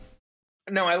know?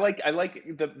 No, I like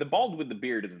the bald with the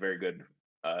beard is a very good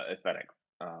aesthetic.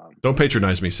 Don't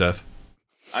patronize me, Seth.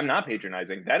 I'm not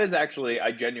patronizing. That is actually,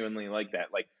 I genuinely like that.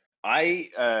 Like, I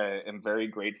am very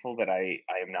grateful that I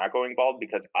am not going bald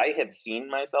because I have seen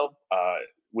myself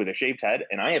with a shaved head,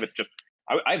 and I have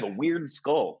I have a weird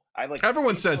skull. I like.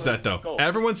 Everyone says that though. Skull.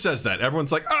 Everyone says that.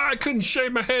 Everyone's like, I couldn't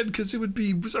shave my head because it would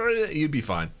be. You'd be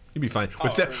fine. You'd be fine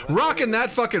with that rocking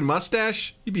that fucking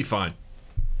mustache. You'd be fine.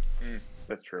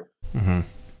 That's true. Mm-hmm.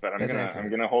 But I'm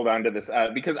gonna hold on to this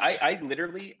because I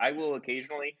literally I will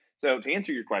occasionally. So to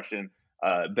answer your question,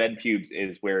 bed pubes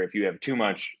is where if you have too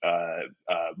much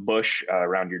bush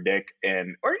around your dick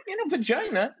or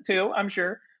vagina too, I'm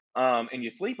sure, and you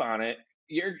sleep on it,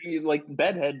 you're like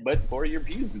bedhead, but for your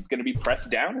pubes, it's gonna be pressed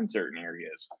down in certain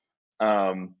areas.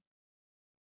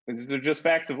 These are just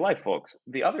facts of life, folks.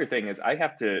 The other thing is I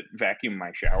have to vacuum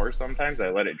my shower sometimes. I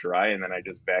let it dry and then I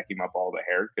just vacuum up all the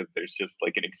hair because there's just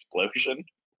like an explosion.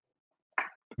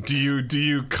 Do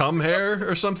you cum hair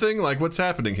or something? Like what's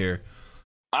happening here?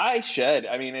 I shed.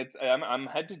 I mean, I'm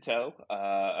head to toe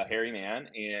a hairy man,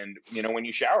 and when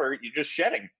you shower, you're just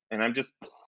shedding, and I'm just.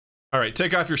 All right,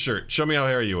 take off your shirt. Show me how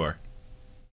hairy you are.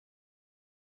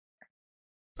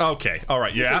 Okay. All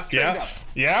right. Yeah.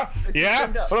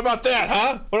 What about that,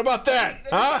 huh? What about that,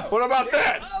 huh? What about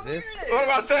that? What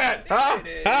about that, huh?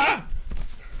 Huh?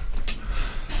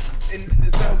 And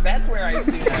so that's where I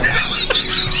see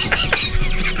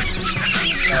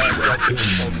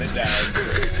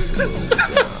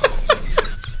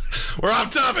We're off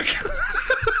topic.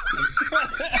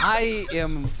 I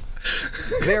am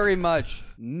very much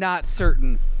not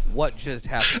certain what just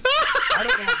happened. I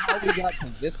don't know how we got to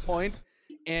this point.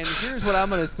 And here's what I'm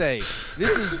going to say.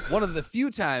 This is one of the few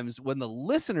times when the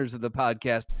listeners of the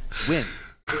podcast win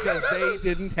because they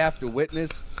didn't have to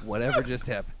witness whatever just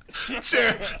happened.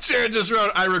 Sharon just wrote,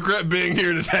 I regret being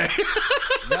here today.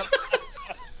 Yep.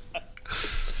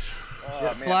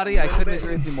 Slotty, I couldn't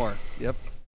agree with you more. Yep.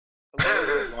 A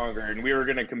little bit longer, and we were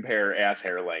going to compare ass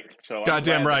hair length. So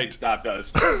goddamn right. Stopped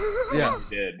us. Yeah.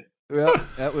 We did. Well,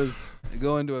 that was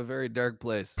going to a very dark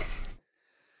place.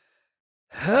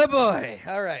 Oh boy.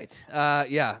 All right.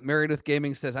 Yeah. Meredith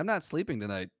Gaming says, I'm not sleeping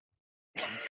tonight.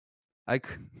 I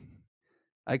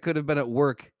could have been at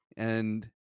work and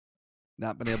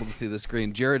not been able to see the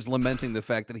screen. Jared's lamenting the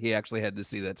fact that he actually had to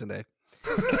see that today.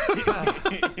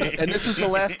 And this is the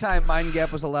last time Mind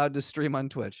Gap was allowed to stream on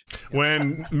Twitch.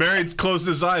 When Mary closed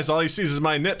his eyes, all he sees is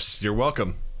my nips. You're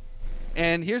welcome.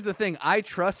 And here's the thing. I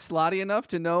trust Slotty enough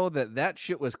to know that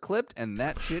shit was clipped and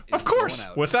that shit is of course,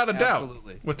 going out. without a doubt.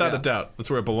 Absolutely. Without a doubt. That's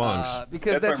where it belongs.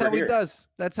 Because that's how he does.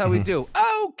 That's how we do.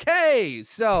 Okay,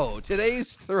 so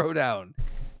today's Throwdown.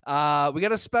 We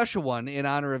got a special one in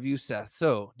honor of you, Seth.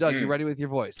 So, Doug, you ready with your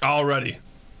voice? Already.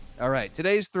 All right.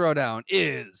 Today's Throwdown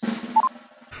is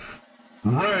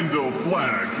Randall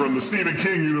Flagg from the Stephen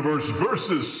King universe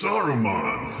versus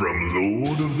Saruman from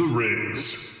Lord of the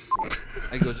Rings.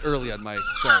 I think it was early on my.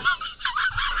 Sorry.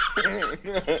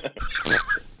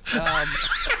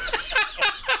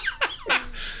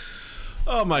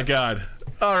 Oh my God.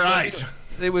 All right.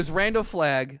 It was Randall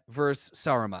Flagg versus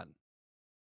Saruman.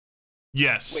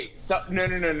 Yes. Wait.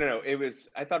 No. It was.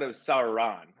 I thought it was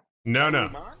Sauron. No.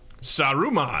 Saruman?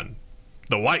 Saruman.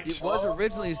 The white. It was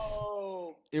originally.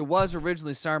 Oh. It was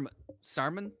originally Sauron.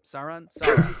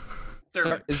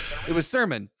 It was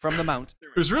Sermon from the Mount.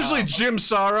 It was originally Jim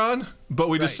Sauron, but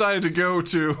we decided to go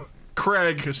to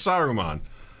Craig Saruman.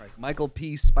 Michael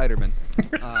P. Spiderman.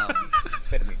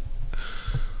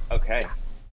 Okay.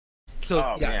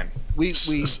 So yeah, we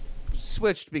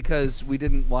switched because we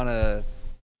didn't want to.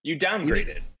 You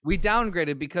downgraded. We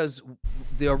downgraded because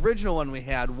the original one we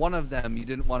had, one of them you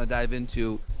didn't want to dive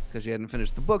into because you hadn't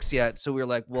finished the books yet. So we were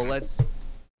like, well, let's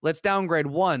downgrade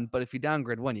one. But if you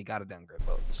downgrade one, you got to downgrade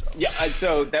both. So yeah,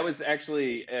 so that was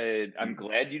actually I'm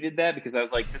glad you did that, because I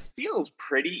was like, this feels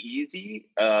pretty easy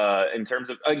in terms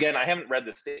of, again, I haven't read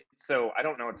the state, so I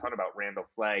don't know a ton about Randall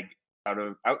Flagg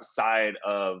outside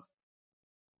of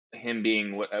him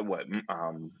being what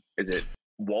is it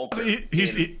Walter?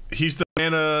 He's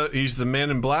the man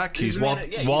in black. He's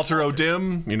Walter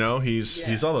O'Dim. You know,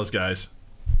 he's all those guys.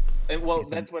 And well,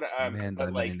 that's what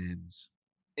but like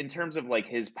in terms of like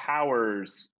his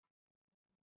powers.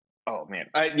 Oh man,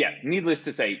 yeah. Needless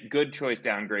to say, good choice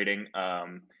downgrading.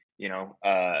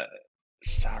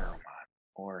 Saruman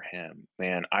or him.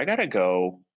 Man, I gotta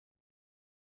go.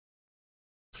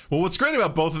 Well, what's great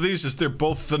about both of these is they're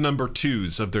both the number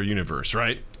 2s of their universe,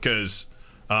 right? Because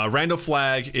Randall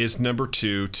Flagg is number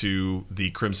 2 to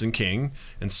the Crimson King,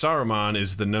 and Saruman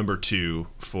is the number 2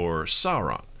 for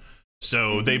Sauron.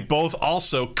 So they both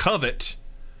also covet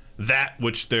that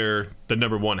which the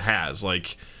number 1 has.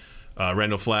 Like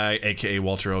Randall Flagg, aka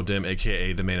Walter O'Dim,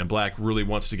 aka the Man in Black, really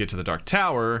wants to get to the Dark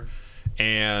Tower,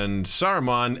 and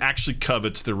Saruman actually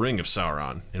covets the Ring of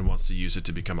Sauron and wants to use it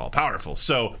to become all-powerful.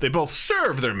 So they both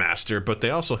serve their master, but they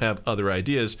also have other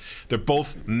ideas. They're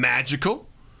both magical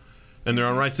in their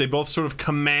own rights. They both sort of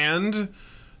command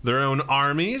their own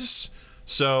armies.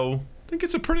 So I think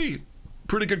it's a pretty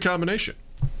good combination.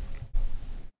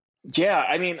 Yeah,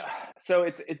 I mean, so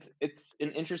it's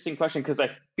an interesting question, because I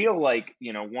feel like,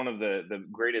 one of the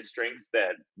greatest strengths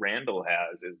that Randall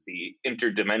has is the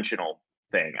interdimensional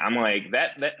thing. I'm like,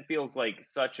 that feels like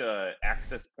such a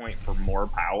access point for more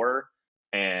power,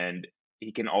 and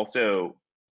he can also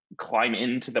climb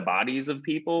into the bodies of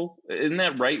people. Isn't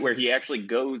that right? Where he actually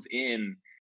goes in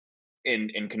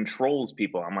and controls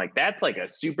people. I'm like, that's like a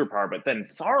superpower. But then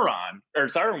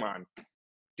Saruman,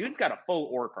 dude's got a full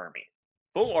orc army.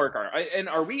 And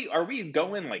are we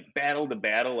going like battle to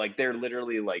battle, like they're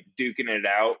literally like duking it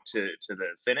out to the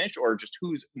finish, or just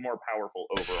who's more powerful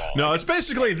overall? No, it's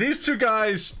basically these two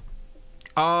guys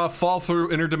fall through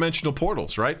interdimensional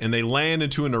portals, right? And they land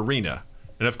into an arena.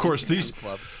 And of course, these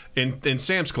in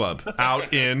Sam's Club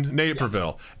out in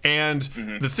Naperville. And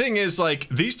the thing is, like,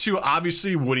 these two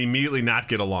obviously would immediately not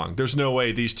get along. There's no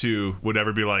way these two would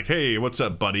ever be like, "Hey, what's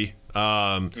up, buddy?"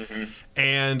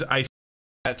 And I think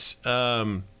that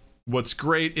what's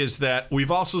great is that we've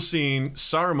also seen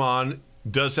Saruman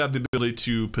does have the ability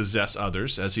to possess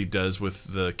others, as he does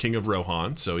with the King of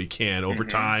Rohan. So he can, over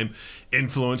time,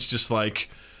 influence, just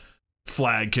like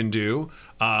Flagg can do.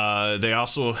 They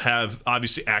also have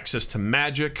obviously access to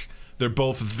magic. They're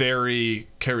both very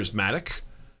charismatic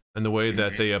in the way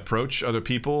that they approach other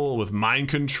people with mind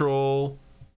control.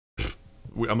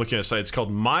 I'm looking at a site, it's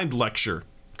called Mind Lecture.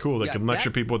 Cool, they can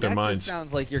lecture people with their minds. That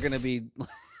sounds like you're going to be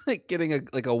like getting a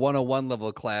 101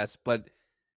 level class, but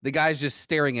the guy's just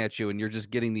staring at you and you're just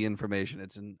getting the information.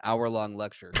 It's an hour-long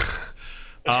lecture.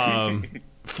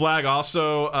 Flagg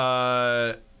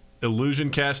also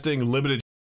illusion casting, limited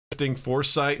shifting,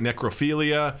 foresight,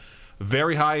 necrophilia,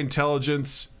 very high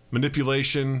intelligence,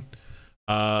 manipulation.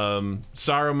 Saruman,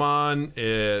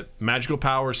 magical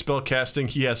power, spell casting.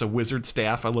 He has a wizard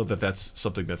staff. I love that that's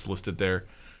something that's listed there.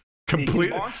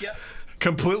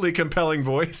 Completely compelling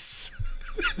voice.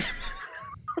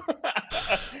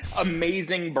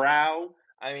 Amazing brow.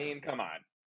 I mean, come on.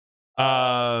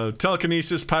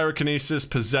 Telekinesis, pyrokinesis,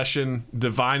 possession,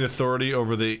 divine authority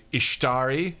over the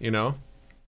Ishtari, you know?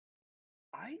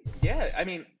 I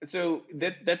mean, so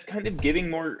that's kind of giving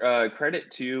more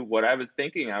credit to what I was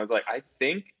thinking. I was like, I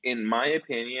think, in my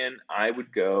opinion, I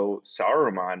would go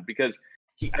Saruman, because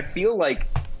I feel like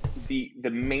the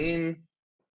main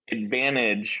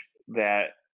advantage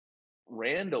that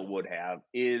Randall would have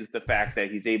is the fact that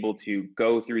he's able to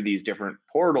go through these different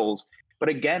portals. But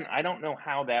again, I don't know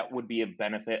how that would be a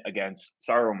benefit against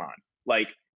Saruman. Like,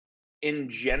 in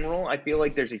general, I feel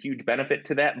like there's a huge benefit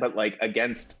to that, but like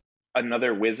against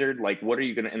another wizard, like, what are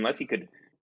you gonna, unless he could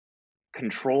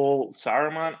control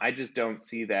Saruman, I just don't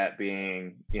see that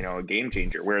being, a game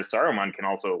changer. Whereas Saruman can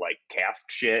also like cast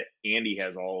shit, and he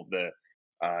has all of the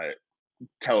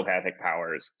telepathic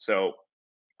powers. So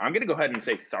I'm gonna go ahead and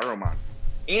say Saruman,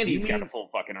 and he's got a full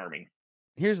fucking army.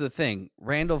 Here's the thing: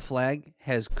 Randall Flagg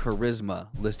has charisma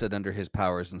listed under his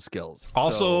powers and skills.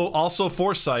 Also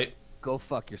foresight. Go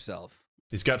fuck yourself.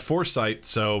 He's got foresight,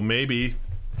 so maybe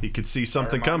he could see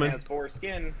something Saruman coming. has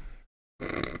foreskin.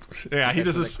 Yeah, he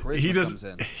That's where doesn't. the He charisma doesn't.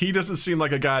 comes in. He doesn't seem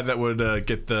like a guy that would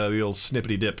get the old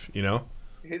snippety dip. You know.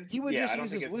 He would just I don't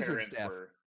use think his wizard parents staff. were-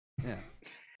 Yeah.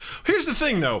 Here's the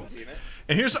thing, though, Seen it?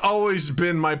 and here's always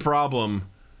been my problem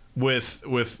with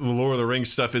the Lord of the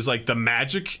Rings stuff is like the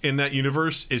magic in that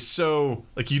universe is so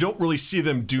like you don't really see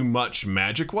them do much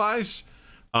magic wise.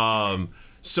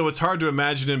 So it's hard to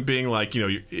imagine him being like, you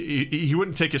know, he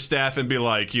wouldn't take a staff and be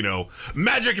like, you know,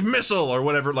 magic missile or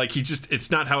whatever. Like it's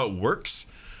not how it works.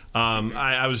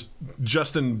 I was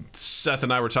Justin, Seth,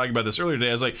 and I were talking about this earlier today.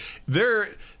 I was like,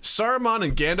 Saruman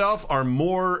and Gandalf are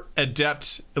more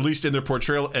adept, at least in their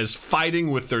portrayal, as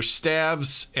fighting with their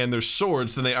staves and their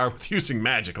swords than they are with using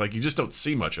magic. Like you just don't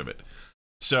see much of it.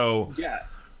 So Yeah,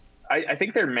 I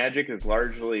think their magic is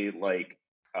largely like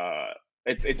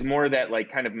it's more that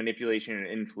like kind of manipulation and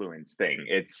influence thing.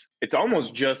 It's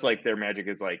almost just like their magic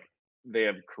is like they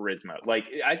have charisma. Like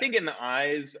I think in the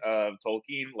eyes of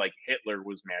Tolkien, like Hitler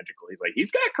was magical. He's like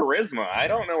he's got charisma. I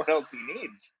don't know what else he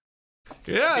needs.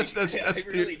 yeah, Like, that's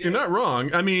I really you're do. not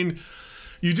wrong. I mean,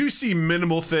 you do see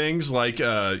minimal things like you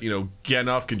know,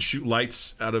 Gandalf can shoot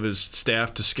lights out of his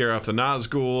staff to scare off the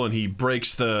Nazgul, and he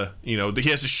breaks the, you know, he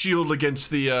has a shield against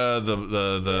the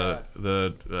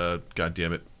god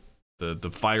damn it,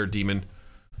 the fire demon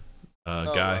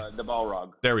guy. The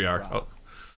Balrog. There we are. Oh.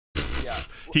 Yeah.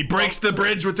 He breaks the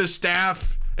bridge with his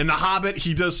staff. In The Hobbit,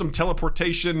 he does some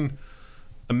teleportation,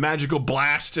 a magical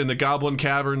blast in the Goblin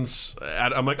Caverns.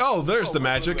 I'm like, oh, there's the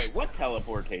magic. Wait, what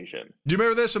teleportation? Do you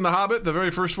remember this in The Hobbit, the very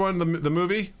first one, the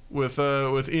movie with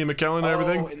Ian McKellen and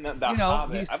everything? Oh, in the You know,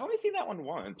 Hobbit. he's- I've only seen that one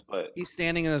once, but He's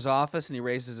standing in his office and he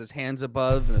raises his hands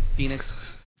above and a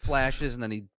phoenix flashes and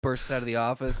then he bursts out of the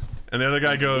office. And the other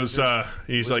guy goes,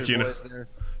 he's like, you know, Wizard boy's there.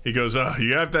 he goes,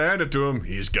 you have to hand it to him.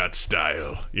 He's got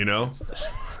style, you know?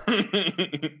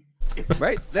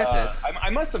 Right, that's it. I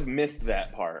must have missed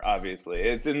that part. Obviously,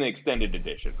 it's in the extended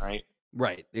edition, right?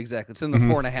 Right, exactly. It's in the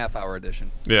 4.5 hour edition.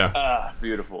 Yeah. Ah,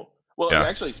 beautiful. Well, Yeah.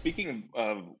 actually, speaking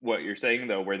of what you're saying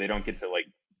though, where they don't get to like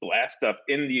blast stuff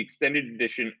in the extended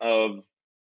edition of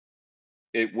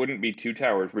it wouldn't be Two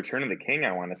Towers, Return of the King,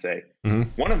 I want to say. Mhm.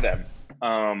 One of them,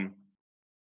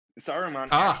 Saruman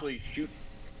actually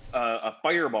shoots a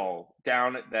fireball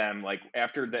down at them, like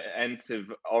after the Ents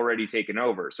have already taken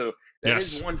over. So that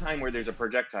is Yes. one time where there's a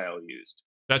projectile used.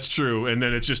 That's true. And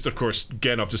then it's just, of course,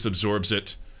 Gandalf just absorbs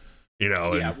it, you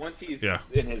know? Yeah, And, once he's yeah.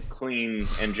 in his clean,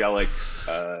 angelic,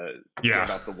 Yeah.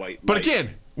 about the white But light.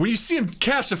 again, when you see him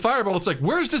cast a fireball, it's like,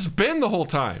 where's this been the whole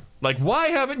time? Like, why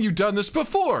haven't you done this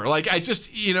before? Like, I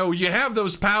just, you know, you have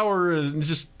those power and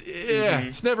just,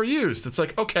 it's never used. It's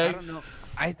like, I okay. don't know.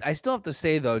 I still have to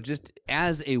say though, just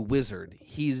as a wizard,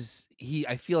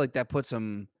 I feel like that puts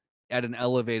him at an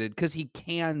elevated because he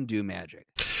can do magic.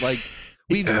 Like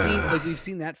we've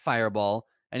seen that fireball,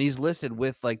 and he's listed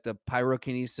with like the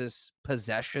pyrokinesis,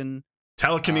 possession,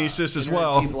 Telekinesis as energy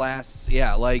well. blasts.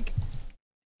 Yeah, like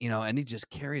you know, and he just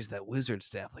carries that wizard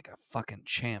staff like a fucking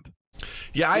champ.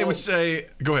 Yeah, I Well- would say,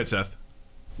 go ahead, Seth.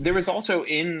 There was also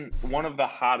in one of the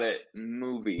Hobbit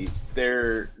movies,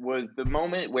 there was the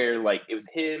moment where like it was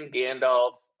him,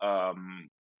 Gandalf,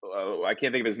 I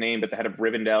can't think of his name, but the head of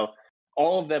Rivendell,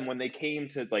 all of them when they came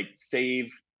to like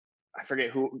save, I forget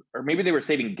who, or maybe they were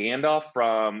saving Gandalf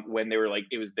from when they were like,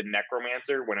 it was the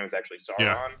Necromancer when it was actually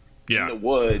Sauron in Yeah. the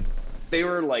woods. They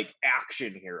were like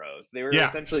action heroes. They were Yeah.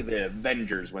 essentially the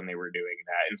Avengers when they were doing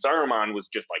that. And Saruman was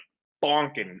just like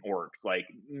bonking orcs like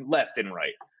left and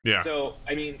right. Yeah. So,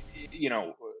 I mean, you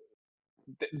know,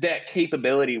 that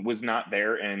capability was not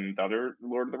there in the other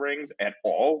Lord of the Rings at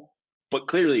all, but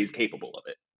clearly he's capable of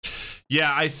it.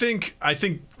 Yeah, I think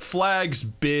Flagg's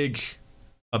big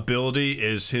ability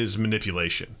is his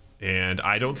manipulation, and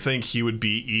I don't think he would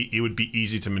be it would be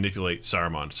easy to manipulate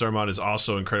Saruman. Saruman is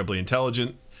also incredibly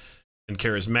intelligent and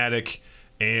charismatic,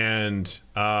 and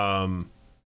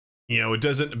you know, it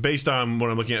doesn't, based on what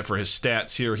I'm looking at for his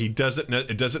stats here, it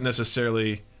doesn't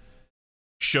necessarily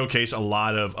showcase a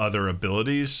lot of other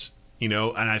abilities, you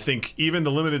know, and I think even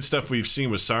the limited stuff we've seen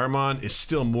with Saruman is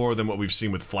still more than what we've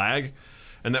seen with Flagg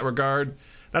in that regard.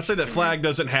 Not to say that Flagg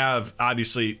doesn't have,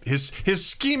 obviously, his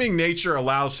scheming nature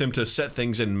allows him to set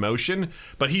things in motion,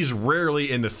 but he's rarely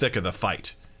in the thick of the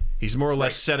fight. He's more or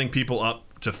less setting people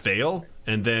up to fail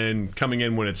and then coming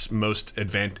in when it's most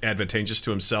advantageous to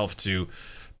himself to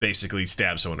basically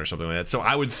stab someone or something like that. So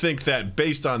I would think that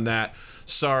based on that,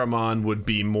 Saruman would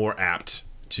be more apt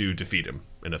to defeat him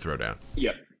in a throwdown.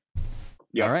 Yep.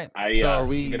 All right. I, So are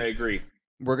we- I'm gonna agree.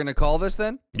 We're gonna call this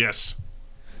then. Yes.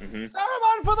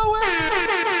 Saruman for the win!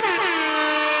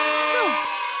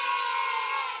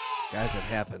 Guys, it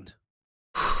happened.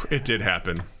 It did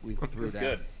happen. We threw down.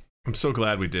 Good. I'm so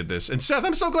glad we did this. And Seth,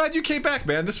 I'm so glad you came back,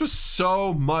 man. This was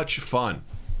so much fun.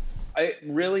 It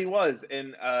really was.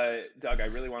 And Doug, I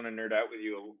really want to nerd out with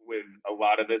you with a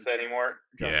lot of this anymore.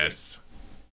 Justin, yes.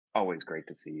 Always great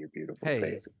to see your beautiful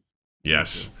face.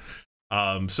 Yes.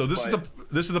 So this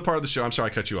is the part of the show. I'm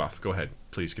sorry I cut you off. Go ahead.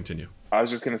 Please continue. I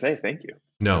was just going to say thank you.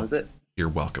 No. That was it. You're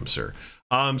welcome, sir.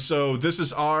 So this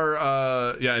is our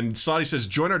and Slotty says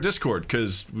join our Discord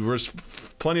because there's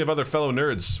plenty of other fellow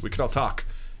nerds. We could all talk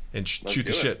and shoot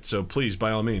the shit. So please,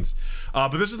 by all means.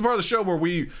 But this is the part of the show where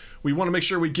we want to make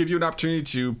sure we give you an opportunity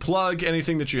to plug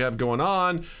anything that you have going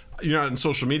on. You're not in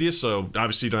social media, so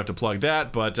obviously you don't have to plug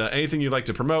that. But anything you'd like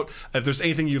to promote, if there's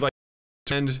anything you'd like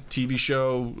to attend, TV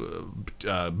show,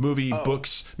 movie,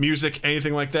 books, music,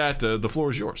 anything like that, the floor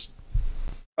is yours.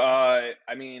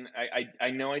 I mean, I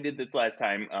know I did this last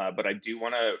time, but I do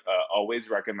want to always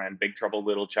recommend Big Trouble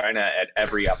Little China at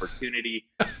every opportunity.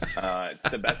 It's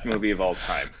the best movie of all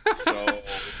time. So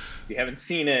if you haven't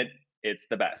seen it, it's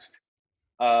the best.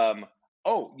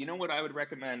 You know what I would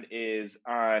recommend is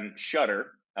on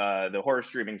Shudder, the horror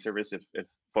streaming service. If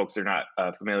folks are not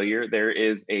familiar, there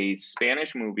is a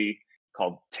Spanish movie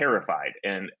called Terrified,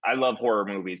 and I love horror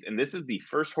movies. And this is the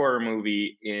first horror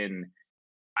movie in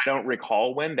I don't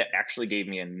recall when that actually gave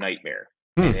me a nightmare.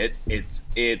 And it's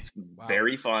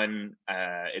very fun.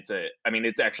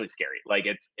 It's actually scary. Like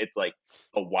it's like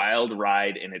a wild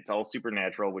ride, and it's all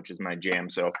supernatural, which is my jam.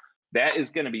 So that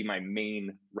is going to be my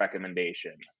main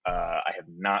recommendation. I have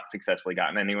not successfully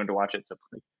gotten anyone to watch it, so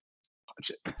please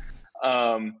watch it.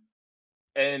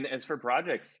 And as for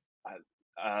projects,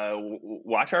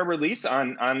 watch our release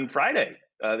on Friday,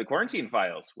 the Quarantine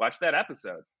Files. Watch that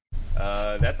episode.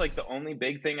 That's like the only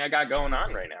big thing I got going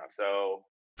on right now. So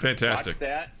fantastic. Watch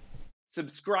that.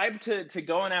 Subscribe to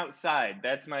Going Outside.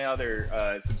 That's my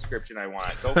other subscription I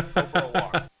want. Go for a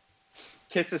walk.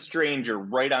 Kiss a stranger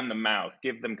right on the mouth.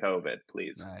 Give them COVID,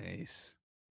 please. Nice.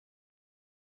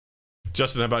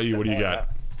 Justin, how about you? What do you got?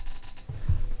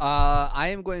 I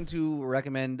am going to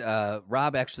recommend.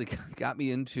 Rob actually got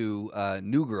me into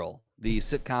New Girl, the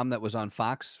sitcom that was on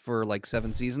Fox for like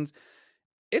 7 seasons.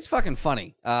 It's fucking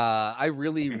funny. I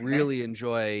really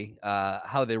enjoy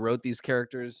how they wrote these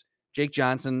characters. Jake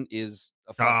Johnson is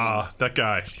a fucking that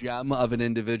guy gem of an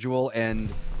individual, and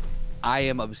I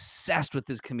am obsessed with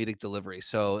his comedic delivery.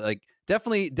 So, like,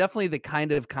 definitely the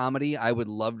kind of comedy I would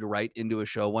love to write into a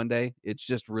show one day. It's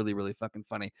just really fucking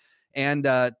funny. And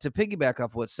to piggyback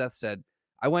off what Seth said,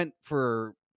 I went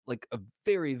for like a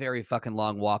very fucking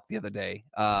long walk the other day,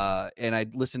 and I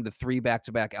listened to 3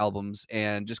 back-to-back albums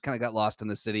and just kind of got lost in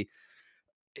the city.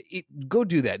 Go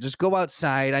do that. Just go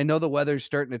outside. I know the weather's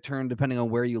starting to turn depending on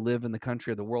where you live in the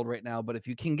country or the world right now, but if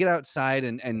you can get outside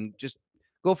and just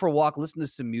go for a walk, listen to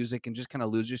some music, and just kind of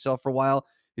lose yourself for a while,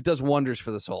 it does wonders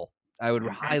for the soul. I would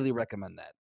highly recommend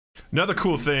that. Another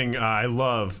cool thing I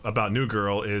love about New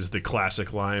Girl is the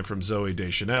classic line from Zooey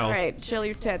Deschanel. All right, chill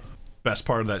your tits. Best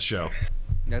part of that show.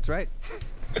 That's right.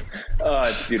 Oh,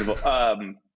 it's beautiful.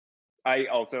 That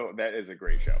is a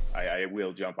great show. I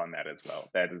will jump on that as well.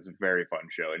 That is a very fun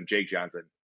show. And Jake Johnson,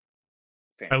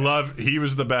 fantastic. He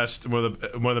was the best, one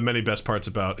of the many best parts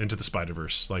about Into the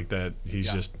Spider-Verse. Like that,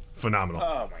 he's just phenomenal.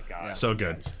 Oh my God. So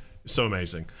good. So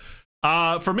amazing.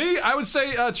 For me, I would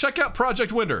say check out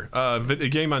Project Winter, a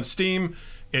game on Steam.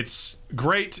 It's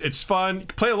great. It's fun.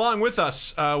 Play along with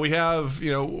us. We have,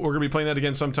 we're going to be playing that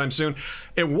again sometime soon.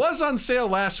 It was on sale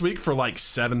last week for like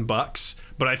 $7,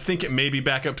 but I think it may be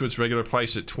back up to its regular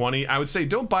price at $20. I would say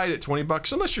don't buy it at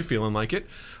 $20 unless you're feeling like it.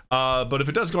 But if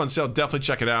it does go on sale, definitely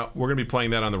check it out. We're going to be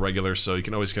playing that on the regular, so you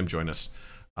can always come join us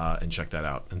and check that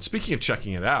out. And speaking of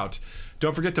checking it out,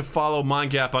 don't forget to follow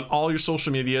MindGap on all your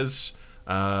social medias,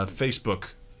 Facebook,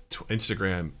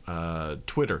 Instagram,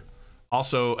 Twitter.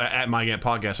 Also at MindGap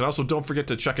Podcast. And also don't forget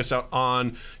to check us out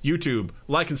on YouTube.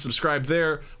 Like and subscribe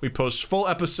there. We post full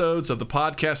episodes of the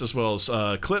podcast as well as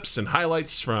clips and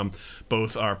highlights from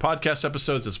both our podcast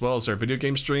episodes as well as our video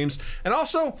game streams. And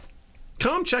also,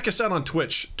 come check us out on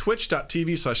Twitch,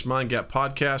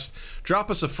 twitch.tv/MindGapPodcast. Drop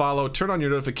us a follow, turn on your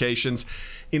notifications,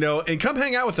 and come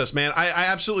hang out with us, man. I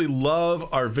absolutely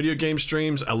love our video game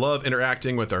streams. I love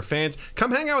interacting with our fans.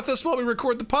 Come hang out with us while we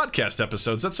record the podcast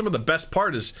episodes. That's some of the best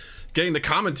part is getting the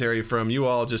commentary from you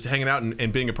all just hanging out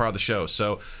and being a part of the show.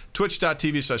 So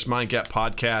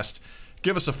twitch.tv/MindGapPodcast.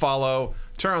 Give us a follow,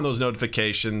 turn on those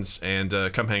notifications, and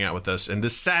come hang out with us. And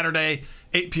this Saturday,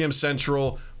 8 p.m.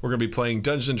 Central, we're going to be playing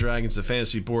Dungeons & Dragons, the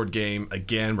fantasy board game.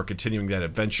 Again, we're continuing that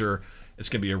adventure. It's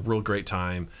going to be a real great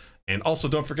time. And also,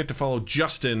 don't forget to follow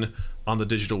Justin on the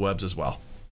digital webs as well.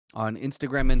 On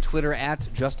Instagram and Twitter at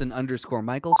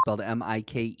Justin_Michael, spelled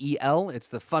Mikel. It's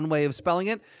the fun way of spelling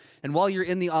it. And while you're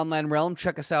in the online realm,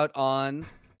 check us out on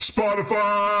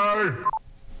Spotify!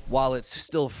 While it's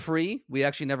still free. We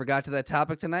actually never got to that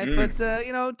topic tonight, but,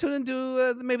 tune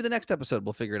into maybe the next episode.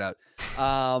 We'll figure it out.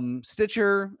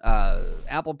 Stitcher,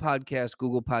 Apple Podcast,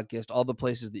 Google Podcast, all the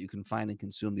places that you can find and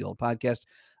consume the old podcast.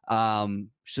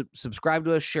 Subscribe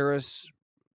to us, share us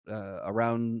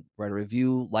around, write a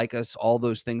review, like us, all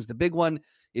those things. The big one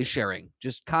is sharing.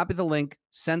 Just copy the link,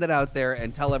 send it out there,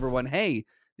 and tell everyone, hey,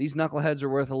 these knuckleheads are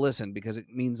worth a listen, because it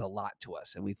means a lot to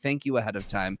us. And we thank you ahead of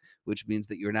time, which means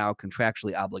that you're now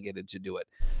contractually obligated to do it.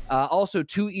 Also,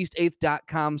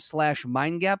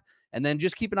 2east8th.com/mindgap. And then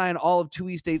just keep an eye on all of 2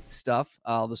 East 8th stuff,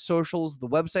 the socials, the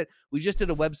website. We just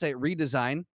did a website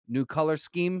redesign, new color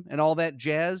scheme and all that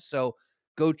jazz. So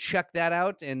go check that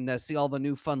out and see all the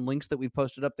new fun links that we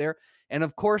posted up there. And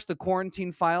of course, the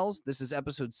Quarantine Files. This is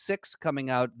episode 6 coming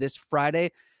out this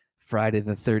Friday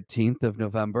the 13th of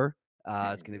November.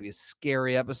 It's going to be a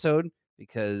scary episode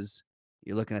because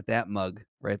you're looking at that mug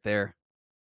right there.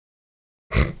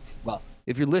 Well,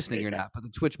 if you're listening, you're not, but the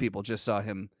Twitch people just saw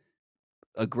him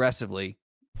aggressively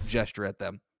gesture at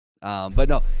them. But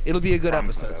no, it'll be a good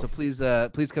episode. So please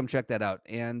come check that out.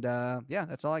 And yeah,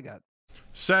 that's all I got.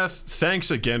 Seth,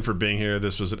 thanks again for being here.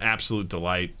 This was an absolute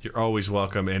delight. You're always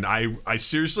welcome. And I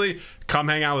seriously, come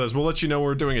hang out with us. We'll let you know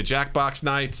we're doing a Jackbox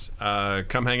night.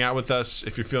 Come hang out with us.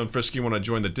 If you're feeling frisky, want to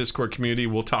join the Discord community,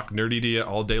 we'll talk nerdy to you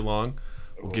all day long.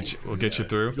 We'll get you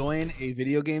through. Join a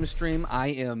video game stream. I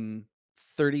am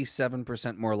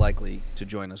 37% more likely to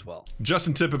join as well.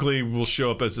 Justin typically will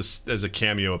show up as a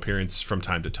cameo appearance from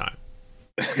time to time.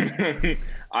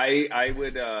 I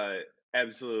would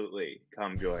absolutely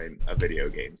come join a video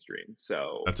game stream.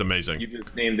 So that's amazing. You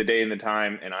just named the day and the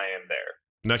time, and I am there.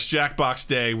 Next Jackbox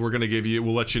Day,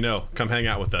 we'll let you know. Come hang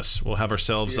out with us. We'll have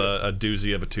ourselves a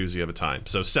doozy of a Tuesday of a time.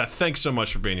 So Seth, thanks so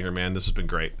much for being here, man. This has been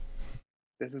great.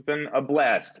 This has been a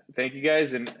blast. Thank you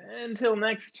guys, and until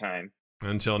next time.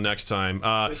 Until next time.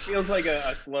 This feels like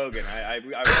a slogan. I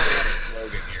really have a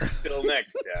slogan here. Until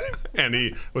next time.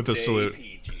 Andy with the salute.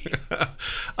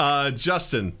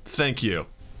 Justin, thank you.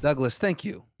 Douglas, thank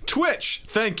you. Twitch,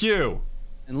 thank you.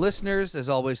 And listeners, as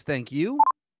always, thank you.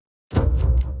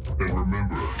 And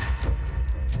remember,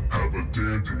 have a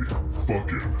dandy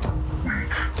fucking